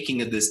the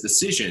making of this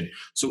decision.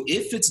 So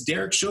if it's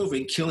Derek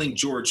Chauvin killing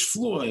George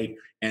Floyd,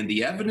 and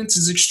the evidence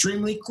is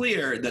extremely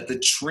clear that the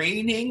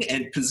training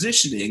and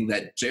positioning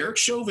that Derek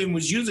Chauvin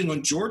was using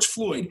on George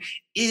Floyd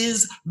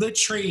is the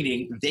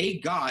training they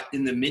got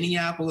in the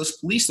Minneapolis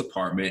Police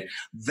Department,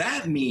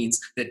 that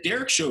means that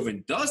Derek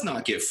Chauvin does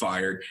not get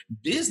fired,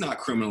 is not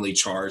criminally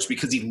charged,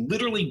 because he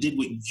literally did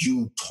what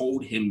you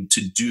told him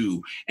to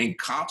do. And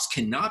cops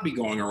cannot be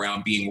going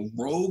around being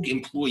rogue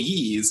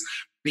employees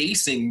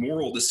basing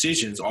moral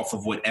decisions off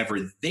of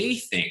whatever they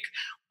think.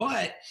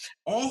 But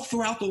all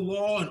throughout the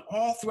law and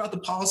all throughout the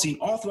policy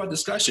and all throughout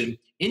discussion,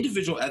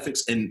 individual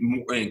ethics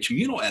and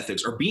communal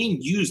ethics are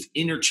being used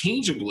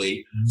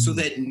interchangeably, so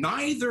that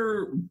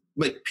neither,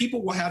 like,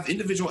 people will have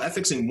individual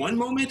ethics in one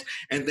moment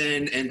and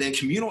then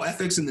communal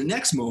ethics in the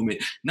next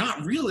moment,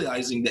 not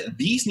realizing that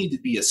these need to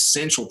be a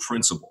central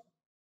principle.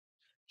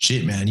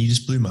 Shit, man, you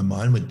just blew my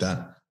mind with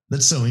that.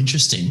 That's so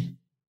interesting.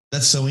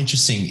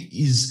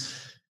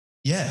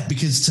 Yeah,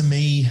 because to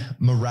me,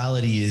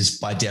 morality is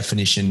by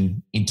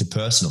definition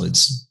interpersonal.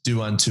 It's do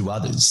unto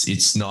others.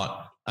 It's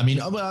not, I mean,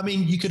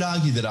 you could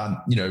argue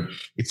that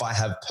if I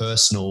have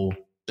personal,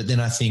 but then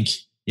I think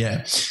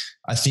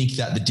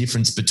that the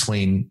difference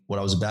between what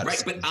I was about.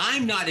 Right, but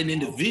I'm not an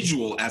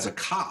individual as a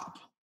cop.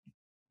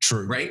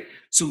 True. Right?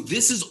 So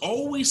this is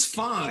always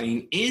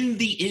fine in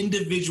the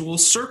individual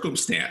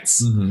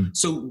circumstance.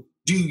 So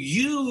do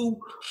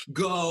you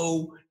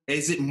go,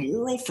 is it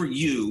moral for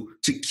you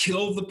to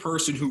kill the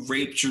person who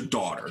raped your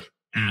daughter?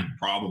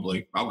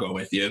 Probably. I'll go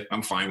with you.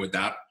 I'm fine with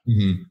that.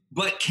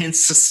 But can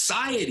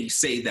society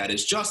say that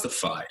is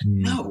justified?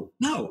 No,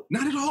 not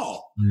at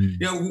all.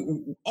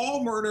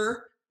 All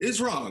murder is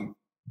wrong,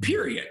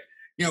 period.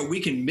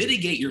 We can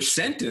mitigate your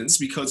sentence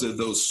because of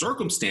those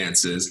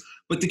circumstances,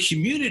 but the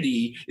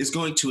community is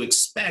going to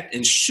expect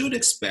and should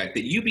expect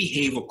that you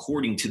behave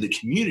according to the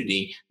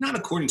community, not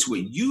according to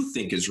what you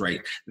think is right.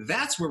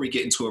 That's where we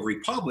get into a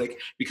republic,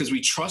 because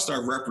we trust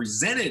our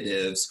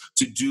representatives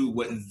to do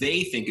what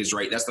they think is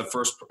right. That's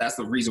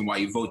the reason why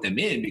you vote them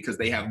in, because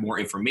they have more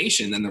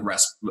information than the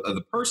rest of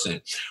the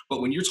person. But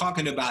when you're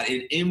talking about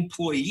an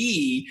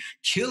employee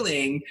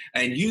killing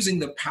and using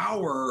the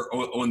power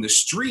on the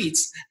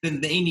streets,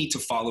 then they need to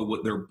follow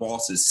what their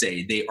bosses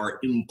say. They are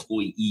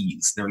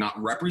employees. They're not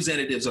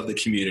representatives of the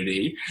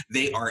community.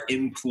 They are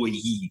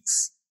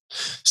employees.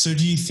 So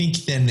do you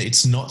think then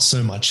it's not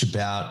so much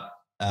about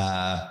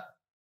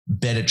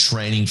better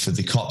training for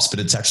the cops, but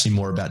it's actually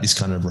more about this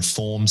kind of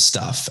reform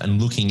stuff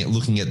and looking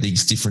at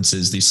these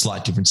differences, these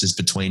slight differences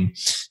between,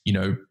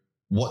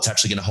 what's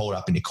actually going to hold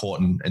up in the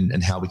court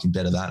and how we can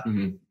better that?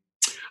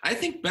 I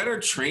think better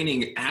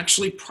training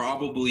actually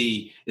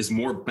probably is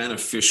more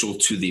beneficial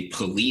to the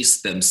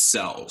police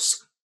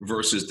themselves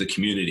versus the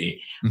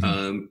community.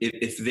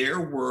 If there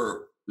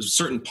were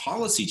certain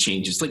policy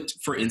changes, like,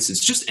 for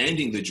instance, just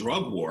ending the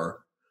drug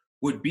war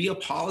would be a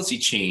policy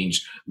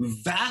change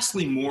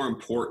vastly more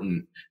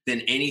important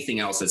than anything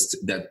else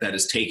that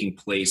is taking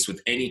place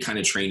with any kind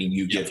of training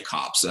you give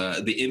cops.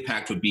 The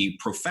impact would be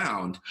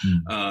profound.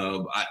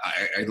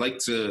 I like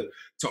to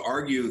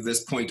argue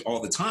this point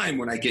all the time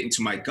when I get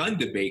into my gun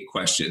debate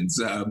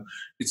questions.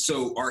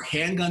 So are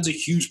handguns a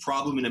huge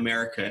problem in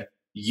America?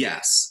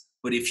 Yes.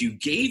 But if you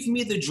gave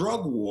me the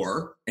drug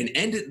war and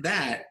ended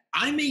that,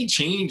 I may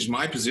change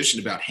my position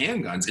about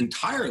handguns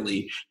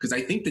entirely, because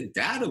I think the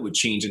data would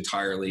change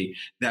entirely,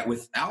 that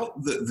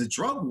without the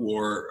drug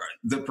war,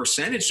 the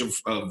percentage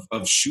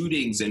of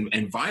shootings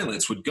and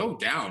violence would go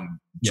down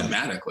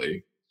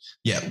dramatically.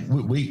 Yeah,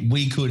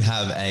 we could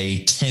have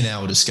a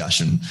 10-hour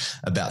discussion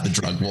about the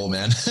drug war,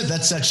 man.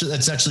 That's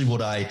actually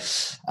what a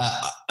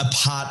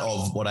part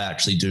of what I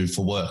actually do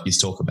for work is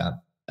talk about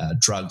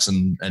drugs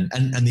and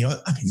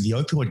the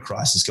opioid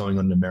crisis going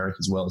on in America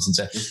as well. And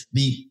so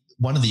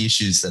one of the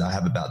issues that I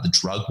have about the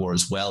drug war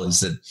as well is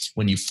that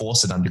when you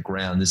force it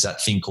underground, there's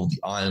that thing called the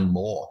iron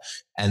law,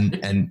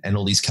 and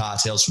all these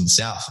cartels from the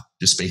South,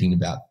 just speaking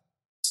about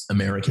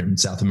America and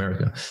South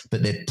America,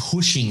 but they're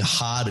pushing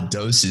harder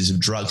doses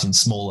of drugs in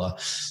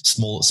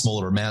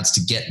smaller amounts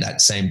to get that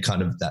same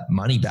kind of that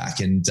money back.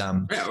 And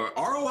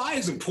ROI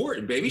is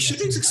important, baby.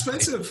 Shipping's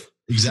expensive.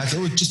 Exactly.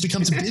 Well, it just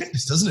becomes a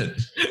business, doesn't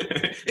it?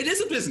 It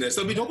is a business.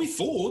 I mean, don't be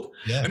fooled.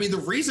 Yeah. I mean, the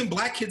reason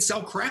black kids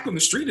sell crack on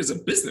the street is a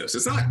business.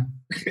 It's not.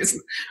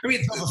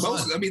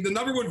 The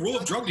number one rule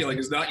of drug dealing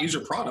is not use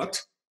your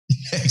product.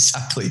 Yeah,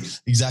 exactly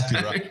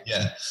right.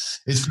 Yeah,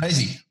 it's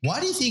crazy.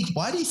 Why do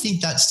you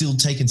think that's still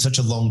taken such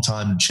a long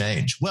time to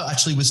change? Well,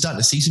 actually, we're starting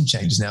to see some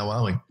changes now,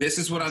 aren't we? This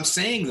is what I'm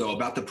saying, though,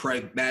 about the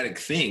pragmatic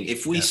thing.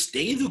 If we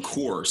stay the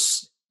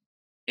course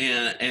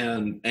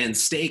and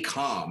stay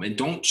calm and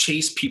don't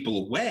chase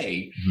people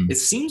away, it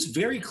seems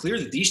very clear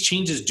that these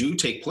changes do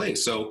take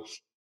place. So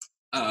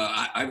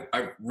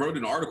I wrote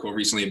an article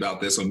recently about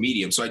this on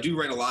Medium. So I do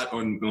write a lot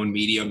on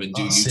Medium and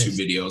do YouTube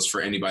videos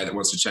for anybody that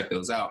wants to check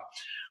those out.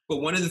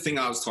 But one of the things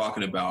I was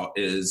talking about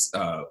is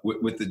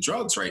with the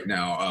drugs right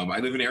now. I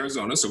live in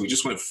Arizona, so we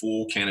just went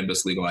full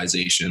cannabis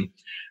legalization.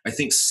 I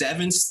think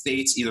 7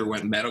 states either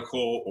went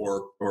medical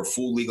or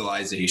full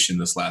legalization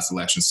this last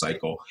election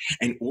cycle,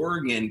 and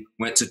Oregon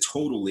went to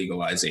total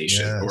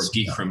legalization or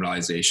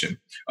decriminalization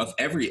of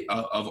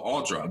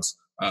all drugs.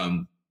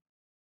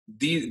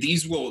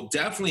 These will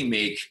definitely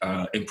make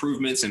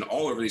improvements in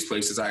all over these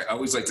places. I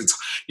always like to,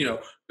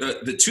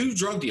 the 2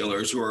 drug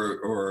dealers who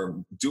are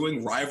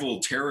doing rival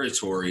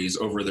territories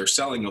over their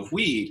selling of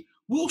weed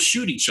will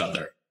shoot each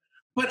other.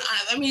 But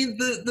I mean,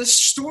 the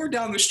store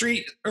down the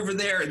street over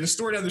there, and the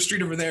store down the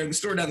street over there, and the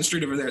store down the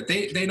street over there,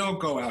 they don't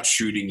go out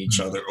shooting each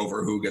other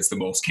over who gets the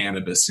most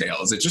cannabis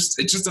sales. It just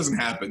doesn't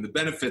happen. The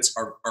benefits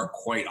are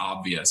quite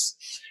obvious.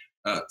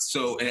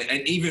 So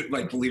even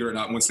like, believe it or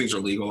not, once things are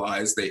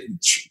legalized,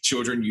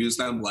 children use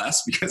them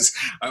less, because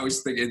I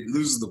always think it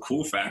loses the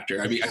cool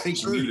factor. I mean, I think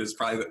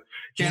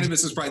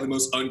cannabis is probably the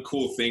most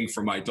uncool thing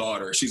for my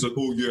daughter. She's like,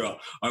 oh yeah,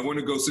 I want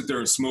to go sit there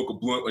and smoke a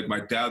blunt like my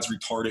dad's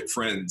retarded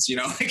friends. She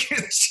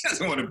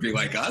doesn't want to be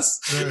like us.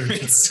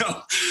 Right.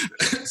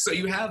 So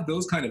you have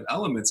those kind of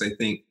elements, I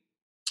think,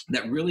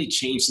 that really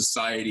change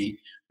society,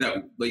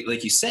 that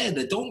like you said,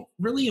 that don't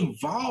really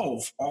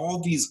involve all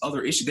these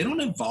other issues. They don't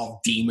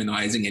involve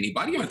demonizing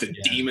anybody. You don't have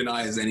to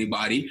demonize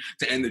anybody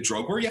to end the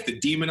drug war. You have to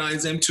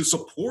demonize them to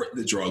support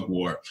the drug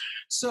war.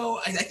 So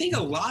I think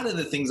a lot of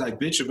the things I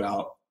bitch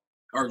about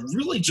are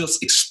really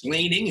just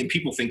explaining, and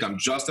people think I'm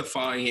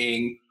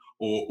justifying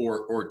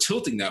or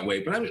tilting that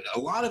way. But a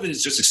lot of it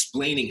is just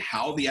explaining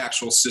how the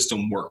actual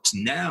system works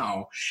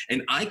now.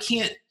 And I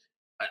can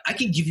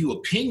give you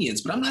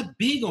opinions, but I'm not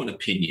big on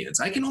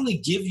opinions. I can only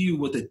give you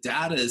what the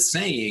data is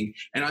saying.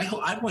 And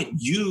I want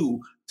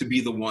you to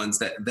be the ones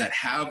that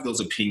have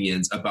those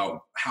opinions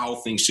about how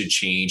things should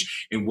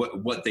change and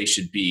what they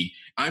should be.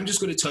 I'm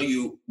just going to tell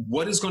you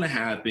what is going to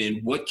happen,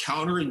 what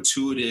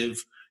counterintuitive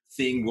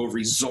thing will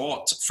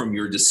result from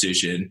your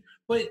decision.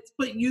 But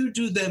you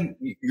do them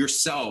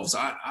yourselves.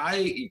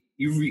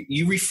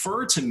 You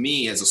refer to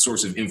me as a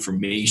source of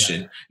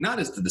information, not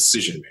as the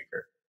decision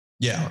maker.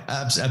 Yeah,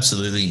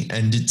 absolutely.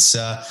 And it's,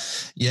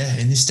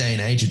 in this day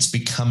and age, it's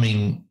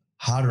becoming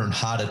harder and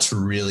harder to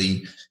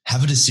really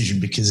have a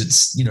decision, because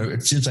it's,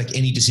 it seems like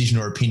any decision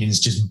or opinion is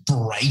just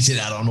braided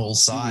out on all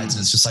sides.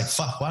 And it's just like,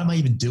 fuck, why am I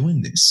even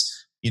doing this?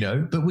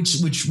 But which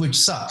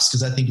sucks,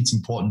 because I think it's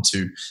important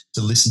to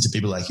listen to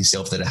people like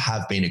yourself that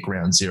have been at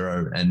ground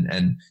zero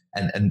and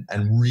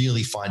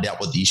really find out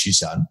what the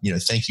issues are.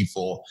 Thank you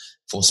for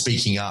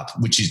speaking up,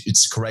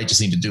 it's a courageous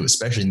thing to do,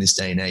 especially in this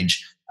day and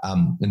age.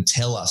 And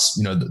tell us,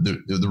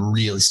 the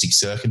realistic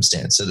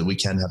circumstance, so that we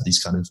can have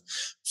these kind of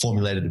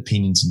formulated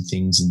opinions and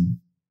things. And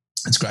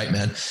it's great,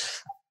 man.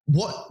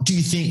 What do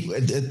you think?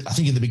 I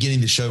think at the beginning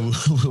of the show,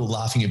 we were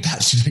laughing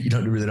about, you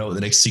don't really know what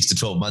the next 6 to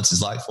 12 months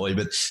is like for you,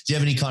 but do you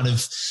have any kind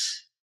of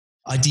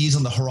ideas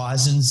on the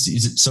horizons?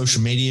 Is it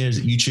social media? Is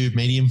it YouTube,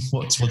 Medium?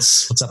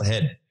 What's up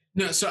ahead?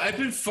 No, so I've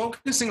been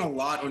focusing a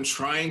lot on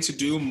trying to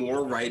do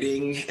more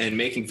writing and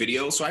making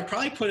videos. So I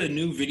probably put a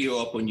new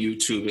video up on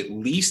YouTube at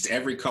least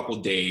every couple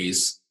of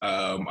days.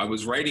 I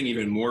was writing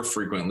even more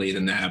frequently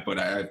than that, but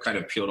I've kind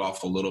of peeled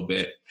off a little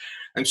bit.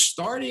 I'm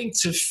starting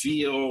to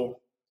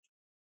feel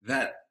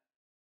that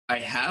I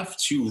have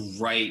to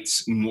write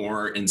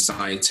more in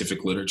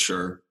scientific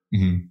literature,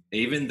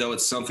 even though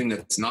it's something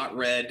that's not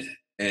read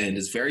and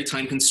is very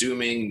time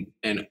consuming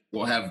and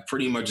will have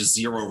pretty much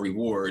zero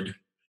reward.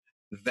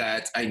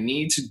 That I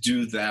need to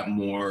do that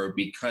more,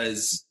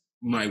 because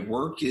my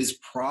work is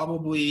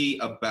probably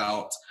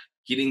about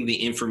getting the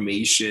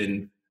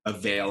information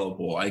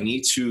available. I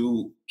need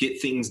to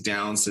get things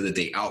down so that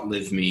they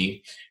outlive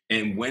me.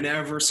 And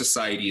whenever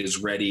society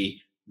is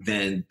ready,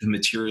 then the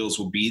materials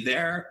will be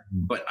there.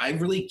 But I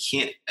really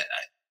can't.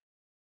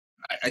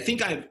 I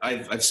think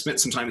I've spent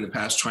some time in the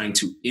past trying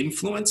to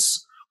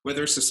influence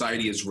whether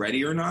society is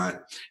ready or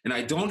not. And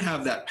I don't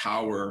have that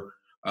power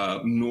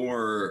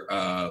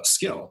nor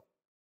skill.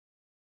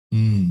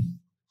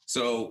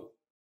 So,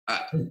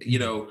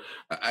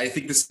 I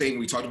think the same,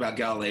 we talked about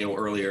Galileo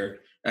earlier.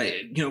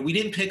 We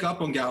didn't pick up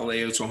on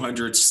Galileo till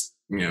hundreds,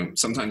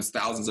 sometimes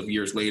thousands of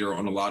years later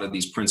on a lot of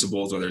these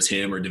principles, whether it's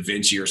him or Da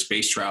Vinci or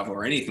space travel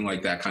or anything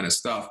like that kind of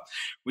stuff.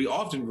 We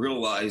often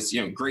realize,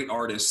 great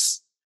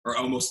artists are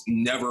almost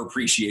never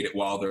appreciated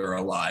while they're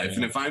alive.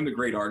 And if I'm the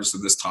great artist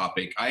of this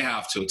topic, I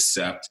have to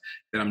accept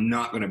that I'm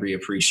not going to be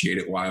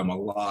appreciated while I'm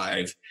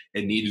alive,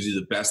 and need to do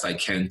the best I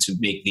can to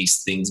make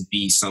these things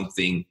be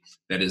something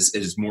that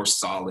is more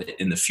solid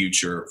in the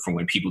future for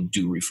when people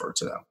do refer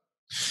to them.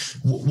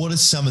 What are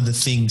some of the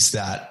things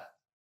that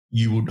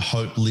you would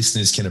hope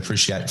listeners can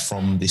appreciate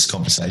from this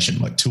conversation?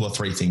 Like 2 or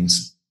 3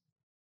 things.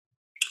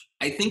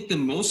 I think the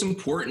most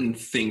important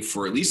thing,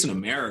 for at least in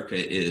America,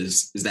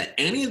 is that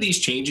any of these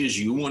changes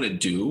you want to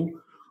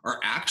do are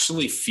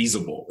actually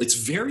feasible. It's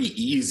very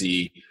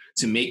easy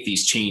to make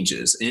these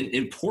changes.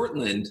 In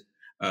Portland,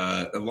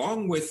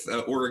 along with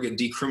Oregon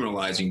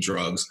decriminalizing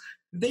drugs,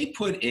 they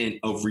put in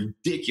a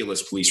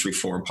ridiculous police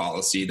reform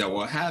policy that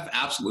will have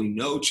absolutely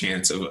no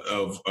chance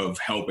of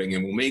helping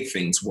and will make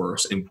things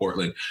worse in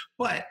Portland.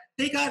 But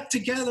they got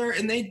together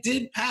and they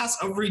did pass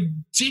a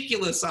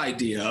ridiculous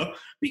idea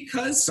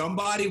because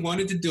somebody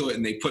wanted to do it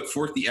and they put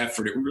forth the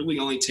effort. It really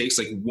only takes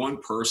like one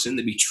person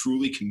to be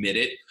truly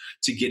committed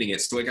to getting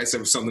it. So like I said,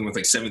 with something with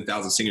like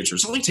 7,000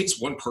 signatures, it only takes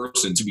one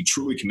person to be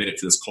truly committed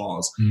to this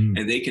cause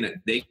and they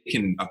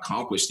can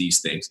accomplish these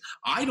things.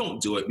 I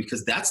don't do it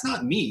because that's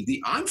not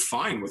me. I'm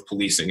fine with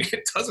policing.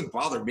 It doesn't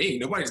bother me.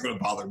 Nobody's going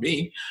to bother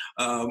me.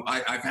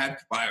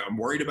 I'm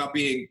worried about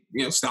being,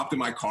 stopped in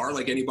my car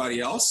like anybody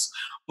else.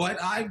 But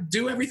I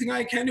do everything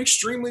I can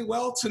extremely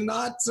well to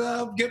not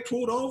get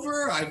pulled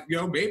over.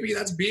 Maybe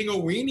that's being a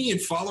weenie and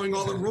following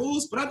all the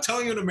rules. But I'm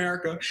telling you, in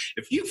America,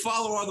 if you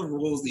follow all the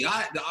rules, the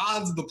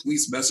odds of the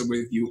police messing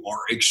with you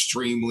are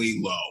extremely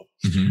low.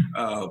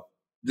 Mm-hmm.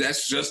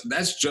 That's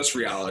just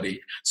reality.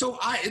 So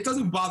it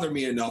doesn't bother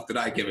me enough that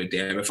I give a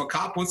damn. If a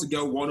cop wants to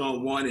go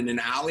one-on-one in an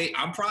alley,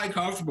 I'm probably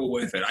comfortable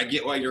with it. I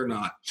get why you're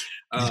not.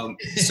 I've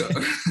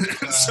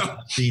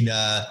been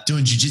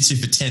doing jiu-jitsu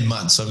for 10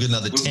 months, so I've got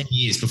another 10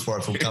 years before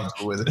I feel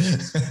comfortable with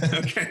it.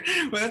 Okay,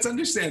 well, that's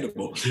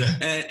understandable. Yeah.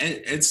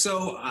 And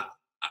so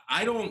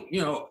I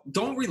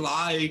don't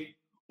rely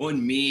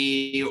on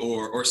me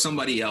or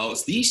somebody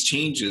else. These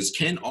changes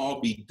can all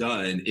be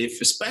done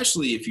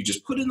especially if you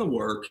just put in the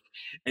work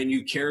and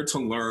you care to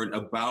learn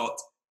about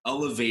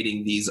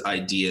elevating these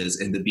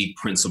ideas and to be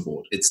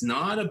principled. It's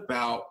not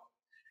about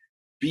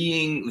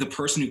being the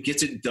person who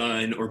gets it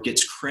done or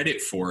gets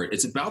credit for it.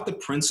 It's about the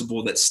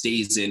principle that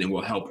stays in and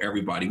will help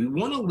everybody. We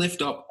want to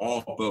lift up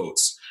all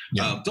boats.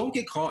 Yeah. Don't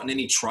get caught in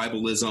any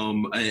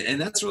tribalism.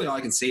 And that's really all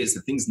I can say is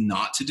the things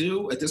not to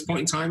do at this point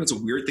in time. It's a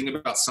weird thing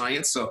about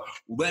science. So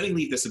let me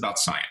leave this about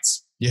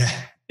science. Yeah.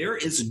 There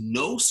is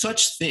no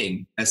such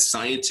thing as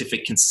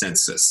scientific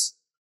consensus.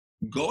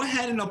 Go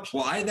ahead and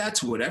apply that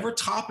to whatever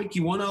topic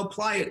you want to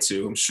apply it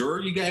to. I'm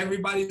sure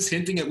everybody's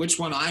hinting at which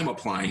one I'm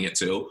applying it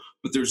to,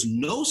 but there's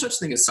no such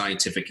thing as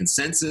scientific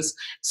consensus.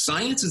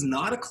 Science is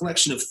not a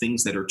collection of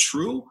things that are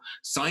true.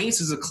 Science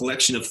is a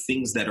collection of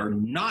things that are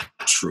not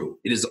true.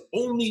 It is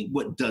only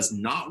what does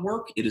not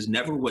work. It is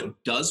never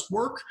what does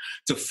work.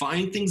 To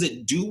find things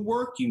that do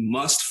work, you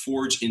must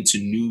forge into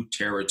new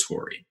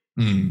territory.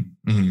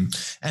 Mm-hmm.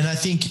 And I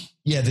think,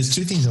 there's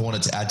two things I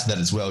wanted to add to that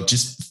as well.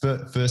 Just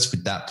first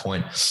with that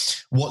point,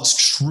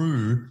 what's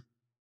true,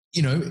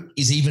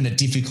 is even a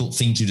difficult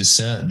thing to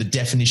discern. The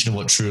definition of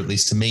what's true, at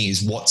least to me,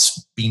 is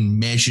what's been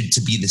measured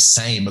to be the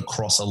same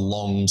across a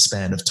long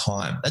span of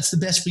time. That's the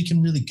best we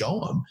can really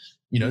go on.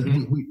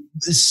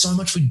 There's so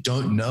much we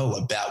don't know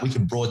about. We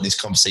can broaden this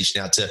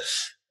conversation out to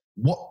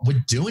what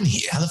we're doing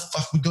here, how the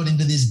fuck we got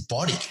into this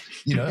body,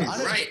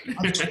 Right.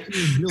 I'm talking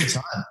in real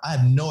time. I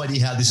have no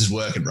idea how this is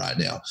working right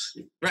now.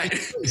 Right.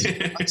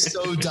 I'm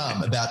so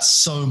dumb about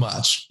so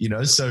much,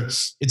 so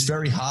it's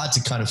very hard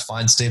to kind of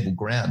find stable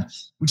ground,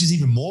 which is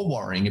even more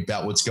worrying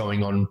about what's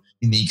going on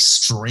in the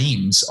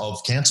extremes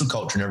of cancel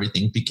culture and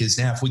everything, because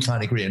now if we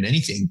can't agree on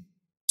anything,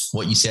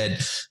 what you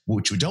said,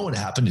 which we don't want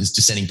to happen, is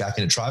descending back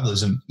into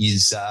tribalism,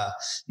 is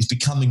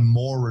becoming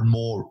more and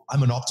more.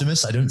 I'm an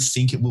optimist. I don't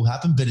think it will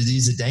happen, but it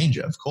is a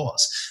danger, of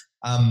course.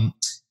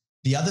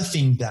 The other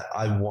thing that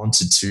I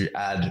wanted to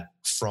add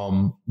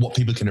from what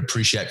people can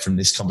appreciate from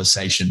this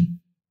conversation,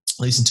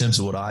 at least in terms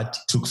of what I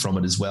took from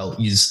it as well,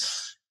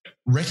 is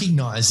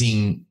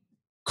recognizing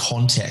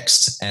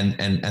context and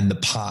the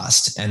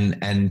past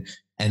and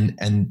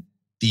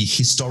the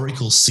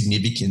historical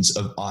significance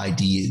of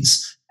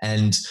ideas.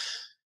 And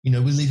we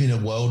live in a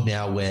world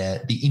now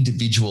where the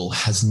individual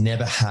has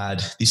never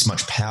had this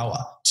much power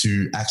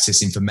to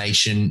access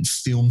information,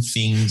 film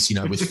things,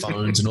 with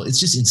phones and all. It's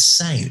just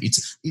insane.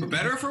 It's for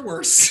better or for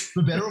worse.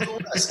 For better or for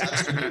worse,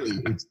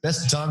 absolutely. It's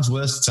best of times,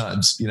 worst of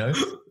times,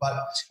 But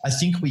I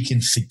think we can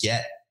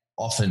forget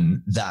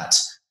often that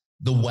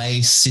the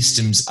way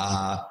systems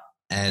are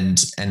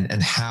and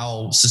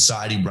how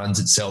society runs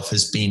itself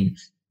has been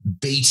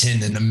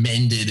beaten and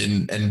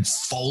amended and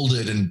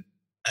folded and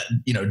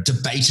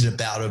debated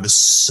about over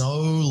so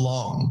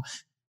long.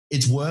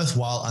 It's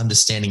worthwhile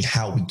understanding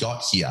how we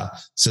got here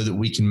so that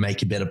we can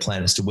make a better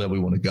plan as to where we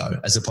want to go,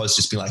 as opposed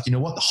to just be like,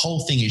 the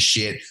whole thing is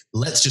shit.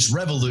 Let's just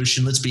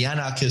revolution. Let's be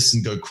anarchists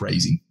and go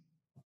crazy.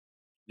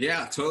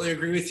 Yeah, totally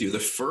agree with you. The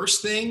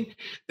first thing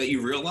that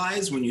you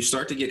realize when you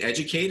start to get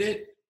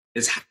educated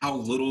is how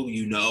little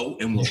you know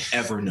and will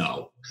ever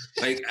know.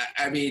 Like,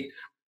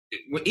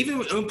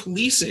 even in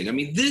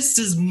policing, this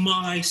is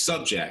my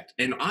subject,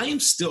 and I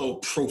am still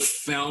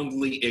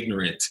profoundly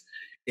ignorant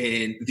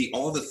in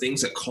all the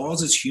things that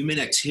causes human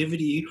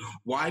activity,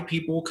 why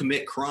people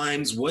commit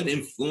crimes, what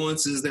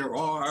influences there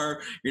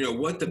are,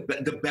 what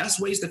the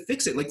best ways to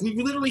fix it. Like, we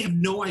literally have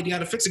no idea how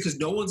to fix it because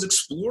no one's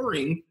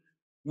exploring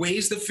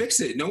ways to fix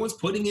it. No one's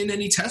putting in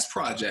any test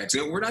projects.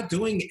 We're not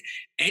doing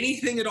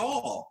anything at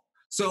all.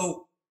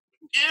 So,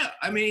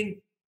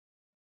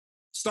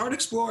 start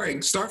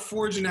exploring, start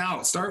forging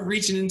out, start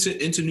reaching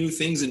into new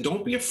things, and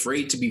don't be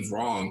afraid to be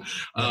wrong.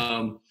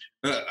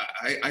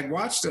 I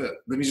watched. Let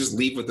me just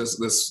leave with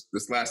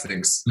this last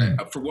thing.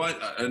 For one,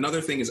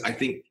 another thing is I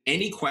think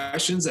any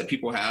questions that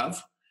people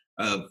have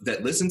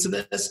that listen to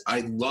this,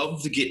 I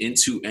love to get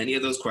into any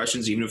of those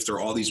questions, even if they're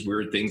all these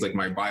weird things like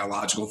my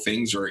biological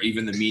things or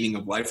even the meaning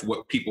of life,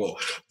 what people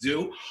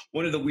do.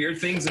 One of the weird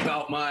things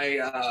about my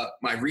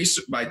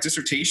my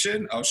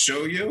dissertation, I'll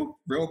show you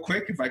real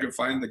quick if I can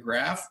find the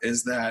graph,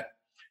 is that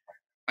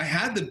I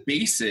had to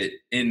base it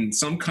in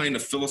some kind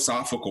of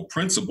philosophical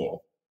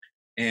principle.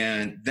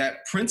 And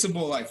that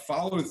principle, I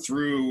followed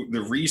through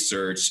the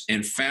research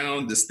and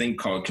found this thing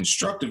called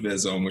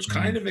constructivism, which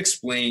kind of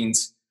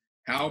explains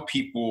how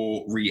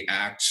people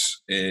react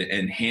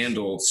and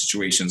handle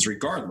situations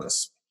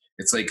regardless.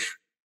 It's like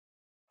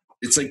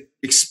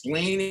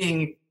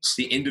explaining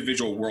the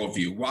individual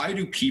worldview. Why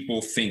do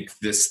people think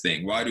this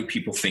thing? Why do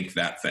people think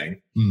that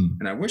thing?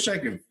 And I wish I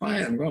could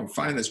I'm going to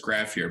find this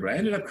graph here, but I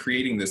ended up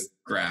creating this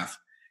graph.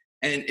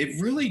 And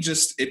it really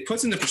it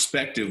puts into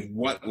perspective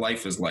what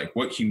life is like,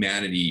 what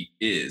humanity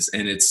is.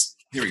 And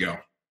here we go.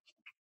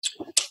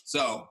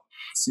 So,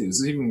 let's see, does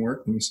this even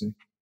work? Let me see.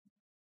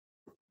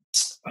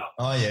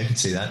 Oh, yeah, I can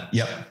see that.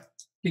 Yep.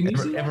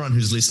 Everyone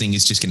who's listening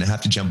is just going to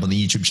have to jump on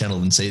the YouTube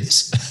channel and see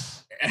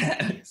this.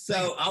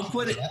 So I'll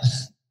put it,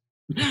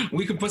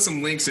 we can put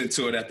some links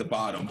into it at the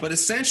bottom. But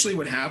essentially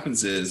what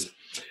happens is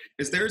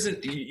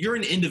you're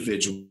an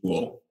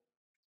individual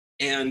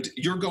and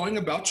you're going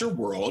about your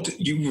world.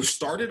 You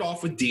started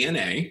off with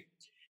DNA,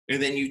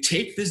 and then you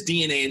take this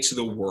DNA into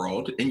the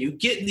world and you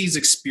get these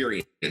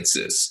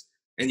experiences.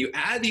 And you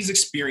add these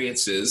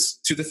experiences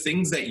to the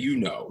things that you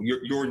know,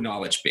 your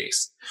knowledge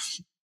base.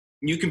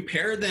 You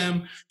compare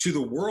them to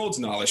the world's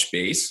knowledge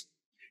base,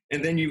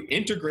 and then you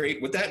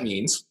integrate what that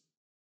means.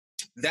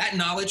 That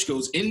knowledge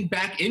goes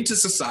back into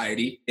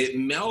society, it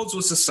melds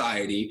with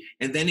society,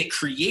 and then it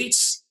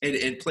creates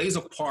and plays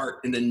a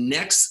part in the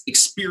next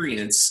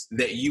experience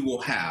that you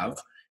will have.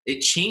 It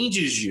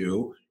changes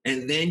you,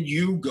 and then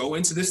you go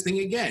into this thing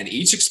again.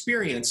 Each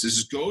experience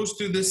goes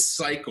through this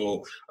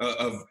cycle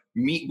of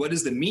what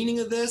is the meaning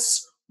of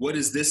this? What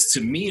is this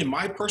to me and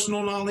my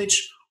personal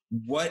knowledge?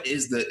 What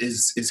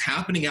is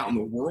happening out in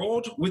the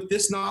world with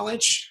this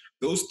knowledge?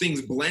 Those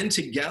things blend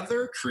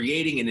together,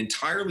 creating an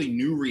entirely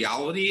new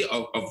reality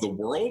of the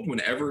world.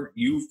 Whenever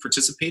you've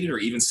participated or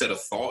even said a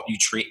thought,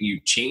 you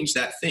change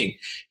that thing.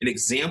 An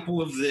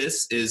example of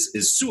this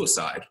is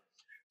suicide.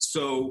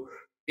 So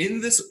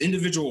in this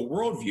individual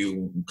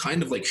worldview,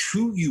 kind of like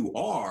who you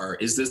are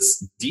is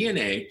this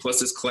DNA plus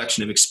this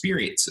collection of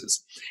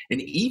experiences.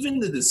 And even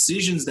the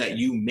decisions that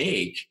you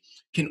make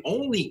can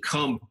only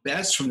come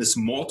best from this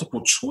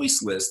multiple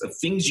choice list of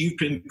things you've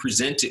been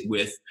presented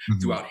with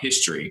throughout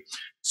history.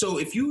 So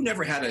if you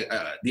never had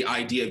the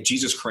idea of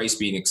Jesus Christ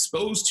being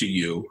exposed to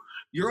you,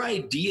 your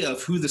idea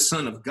of who the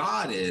Son of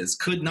God is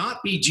could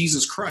not be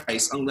Jesus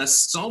Christ unless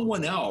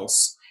someone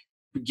else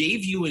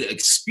gave you an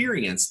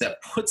experience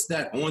that puts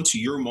that onto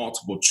your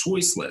multiple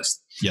choice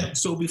list. Yeah.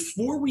 So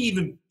before we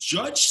even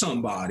judge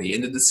somebody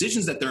and the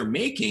decisions that they're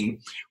making,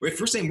 or if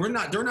we're saying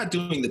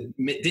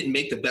didn't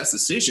make the best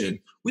decision,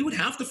 we would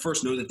have to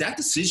first know that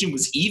decision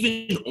was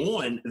even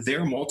on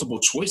their multiple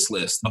choice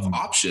list of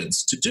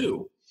options to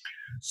do.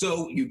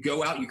 So you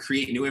go out, you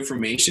create new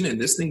information, and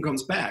this thing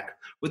comes back.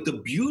 But the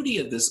beauty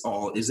of this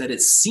all is that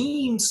it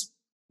seems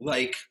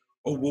like,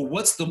 oh, well,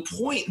 what's the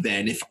point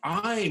then if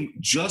I'm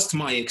just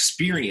my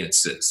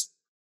experiences?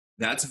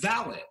 That's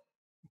valid.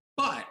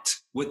 But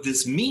what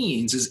this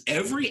means is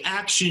every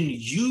action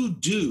you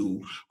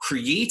do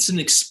creates an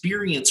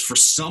experience for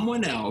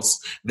someone else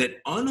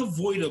that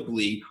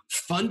unavoidably,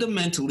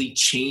 fundamentally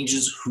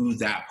changes who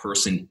that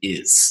person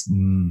is.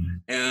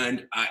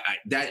 And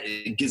that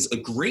gives a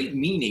great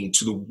meaning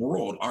to the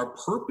world. Our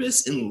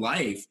purpose in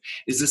life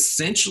is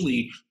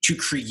essentially to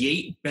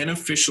create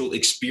beneficial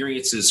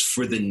experiences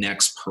for the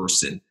next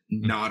person,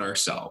 not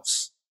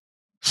ourselves.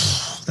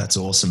 That's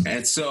awesome.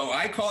 And so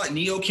I call it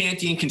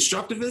neo-Kantian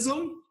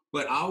constructivism.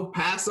 But I'll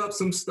pass up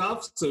some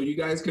stuff so you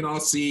guys can all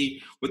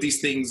see what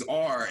these things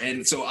are.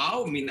 And so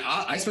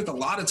I spent a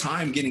lot of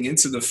time getting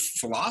into the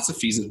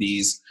philosophies of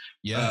these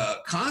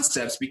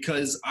concepts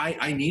because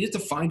I needed to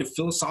find a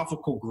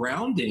philosophical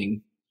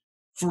grounding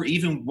for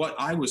even what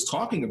I was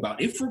talking about.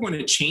 If we're going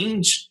to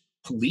change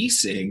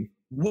policing,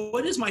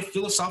 what is my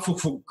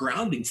philosophical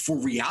grounding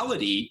for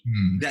reality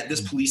that this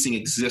policing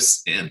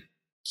exists in?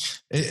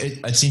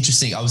 It's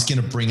interesting. I was going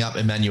to bring up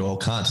Immanuel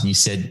Kant, and you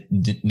said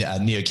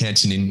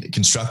neo-Kantian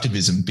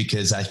constructivism,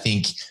 because I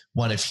think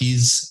one of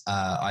his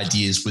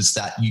ideas was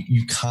that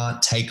you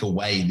can't take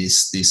away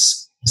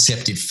this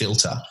perceptive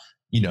filter.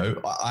 You know,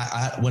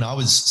 I when I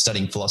was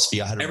studying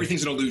philosophy, I had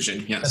everything's an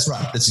illusion. Yes, that's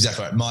right. That's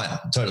exactly right.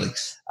 Totally.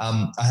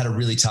 I had a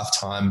really tough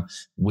time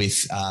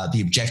with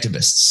the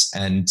objectivists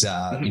and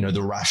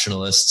the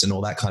rationalists and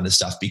all that kind of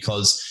stuff,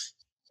 because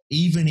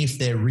even if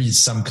there is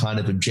some kind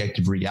of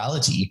objective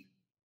reality,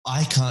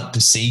 I can't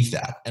perceive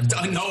that. And it's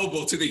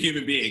unknowable to the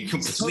human being,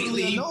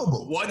 completely, totally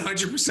unknowable.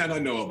 100%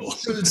 unknowable.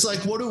 So it's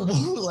like,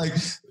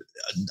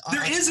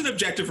 There is an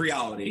objective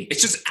reality.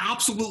 It's just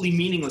absolutely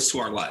meaningless to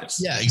our lives.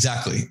 Yeah,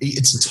 exactly.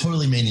 It's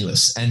totally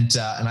meaningless. And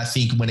I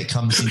think when it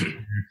comes to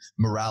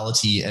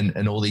morality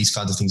and all these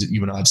kinds of things that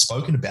you and I have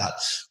spoken about,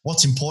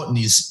 what's important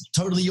is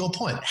totally your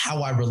point,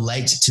 how I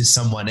relate to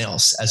someone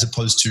else as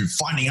opposed to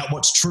finding out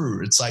what's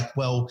true. It's like,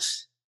 well,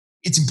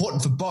 it's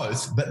important for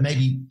both, but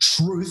maybe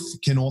truth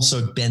can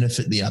also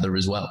benefit the other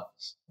as well.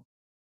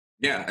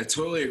 Yeah, I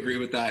totally agree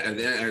with that. And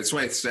that's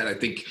why I said, I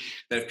think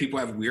that if people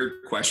have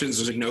weird questions,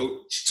 there's like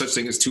no such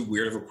thing as too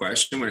weird of a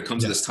question when it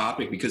comes to this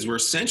topic, because we're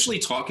essentially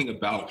talking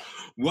about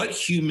what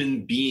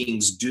human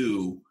beings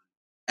do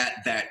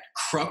at that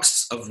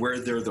crux of where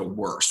they're the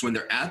worst. When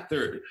they're at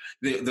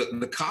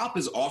the cop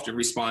is often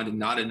responding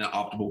not in an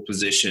optimal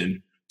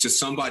position to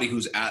somebody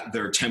who's at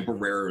their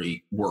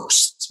temporary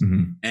worst.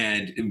 Mm-hmm.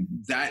 And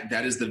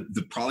that is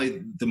the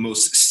probably the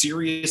most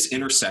serious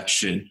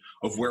intersection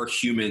of where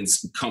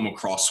humans come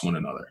across one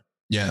another.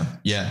 Yeah.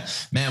 Yeah,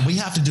 man, we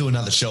have to do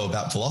another show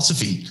about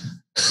philosophy.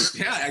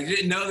 Yeah. I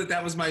didn't know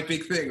that was my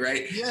big thing.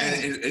 Right. Yeah.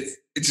 And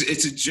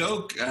it's a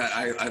joke.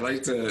 I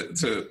like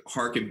to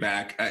harken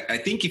back. I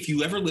think if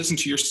you ever listen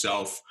to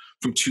yourself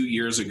from 2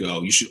 years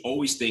ago, you should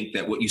always think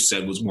that what you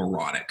said was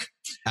moronic.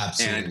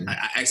 Absolutely. And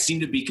I seem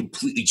to be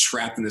completely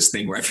trapped in this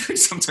thing where I feel like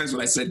sometimes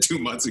what I said 2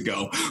 months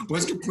ago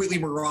was completely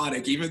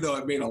moronic, even though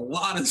it made a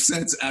lot of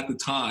sense at the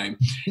time.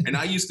 And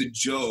I used to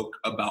joke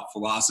about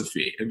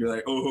philosophy and be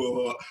like,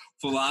 oh,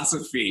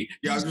 philosophy.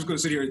 Yeah, I was just going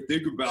to sit here and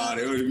think about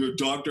it. Oh, you're a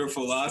doctor of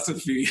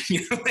philosophy.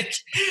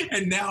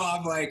 And now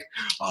I'm like,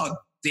 oh,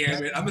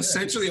 damn it. I'm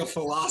essentially a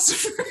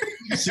philosopher.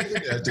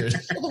 Yeah, dude.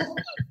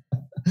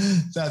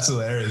 That's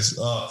hilarious.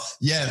 Oh,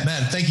 yeah,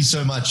 man. Thank you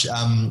so much.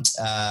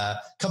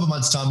 Couple of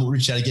months' time, we'll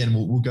reach out again.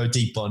 We'll go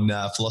deep on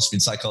philosophy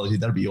and psychology.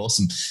 That'll be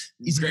awesome.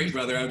 Great,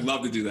 brother. I'd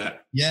love to do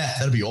that. Yeah,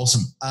 that'll be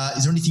awesome.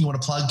 Is there anything you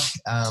want to plug?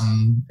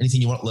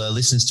 Anything you want the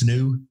listeners to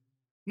know?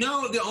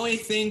 No, the only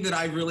thing that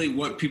I really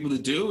want people to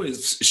do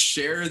is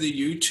share the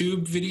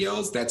YouTube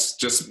videos. That's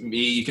just me.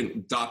 You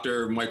can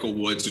Dr. Michael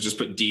Wood, so just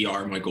put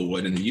Dr. Michael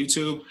Wood in the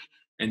YouTube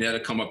and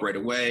that'll come up right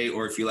away.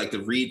 Or if you like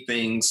to read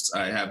things,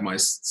 I have my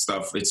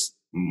stuff. It's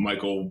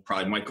Michael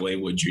A.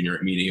 Wood Jr.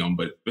 at Medium,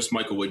 but just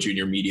Michael Wood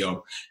Jr.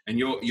 Medium, and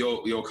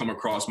you'll come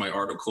across my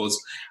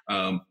articles.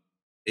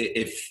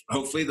 If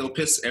hopefully they'll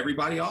piss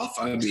everybody off.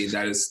 I mean,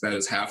 that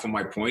is half of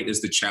my point,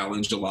 is to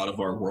challenge a lot of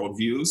our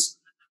worldviews.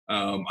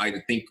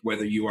 I think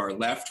whether you are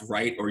left,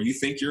 right, or you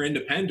think you're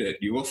independent,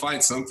 you will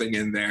find something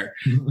in there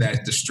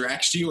that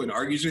distracts you and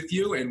argues with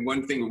you. And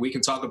one thing that we can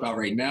talk about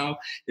right now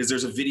is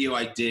there's a video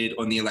I did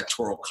on the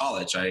Electoral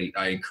College.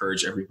 I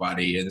encourage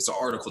everybody, and it's an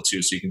article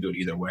too, so you can do it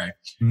either way,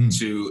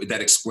 that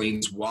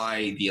explains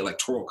why the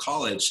Electoral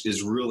College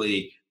is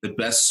really the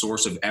best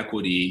source of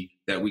equity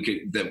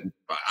that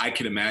I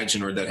could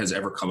imagine, or that has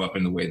ever come up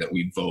in the way that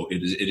we vote.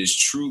 It is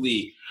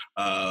truly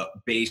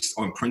based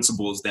on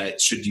principles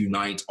that should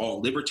unite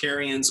all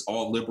libertarians,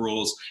 all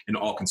liberals, and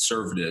all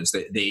conservatives.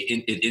 That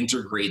it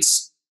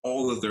integrates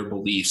all of their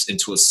beliefs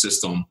into a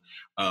system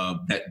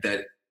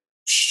that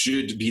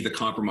should be the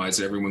compromise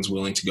that everyone's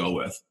willing to go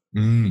with.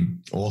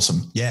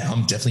 Awesome. Yeah,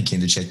 I'm definitely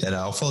keen to check that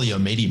out. I'll follow you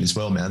on Medium as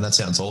well, man. That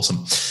sounds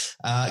awesome.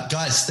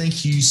 Guys,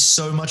 thank you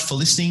so much for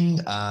listening.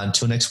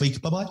 Until next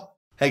week. Bye-bye.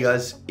 Hey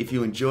guys, if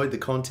you enjoyed the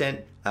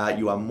content,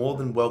 you are more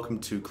than welcome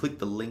to click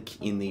the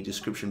link in the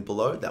description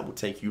below. That will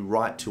take you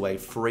right to a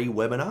free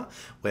webinar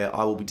where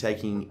I will be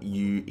taking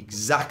you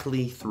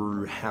exactly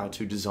through how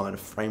to design a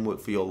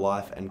framework for your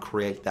life and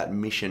create that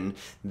mission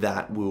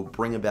that will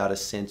bring about a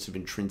sense of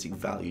intrinsic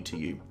value to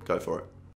you. Go for it.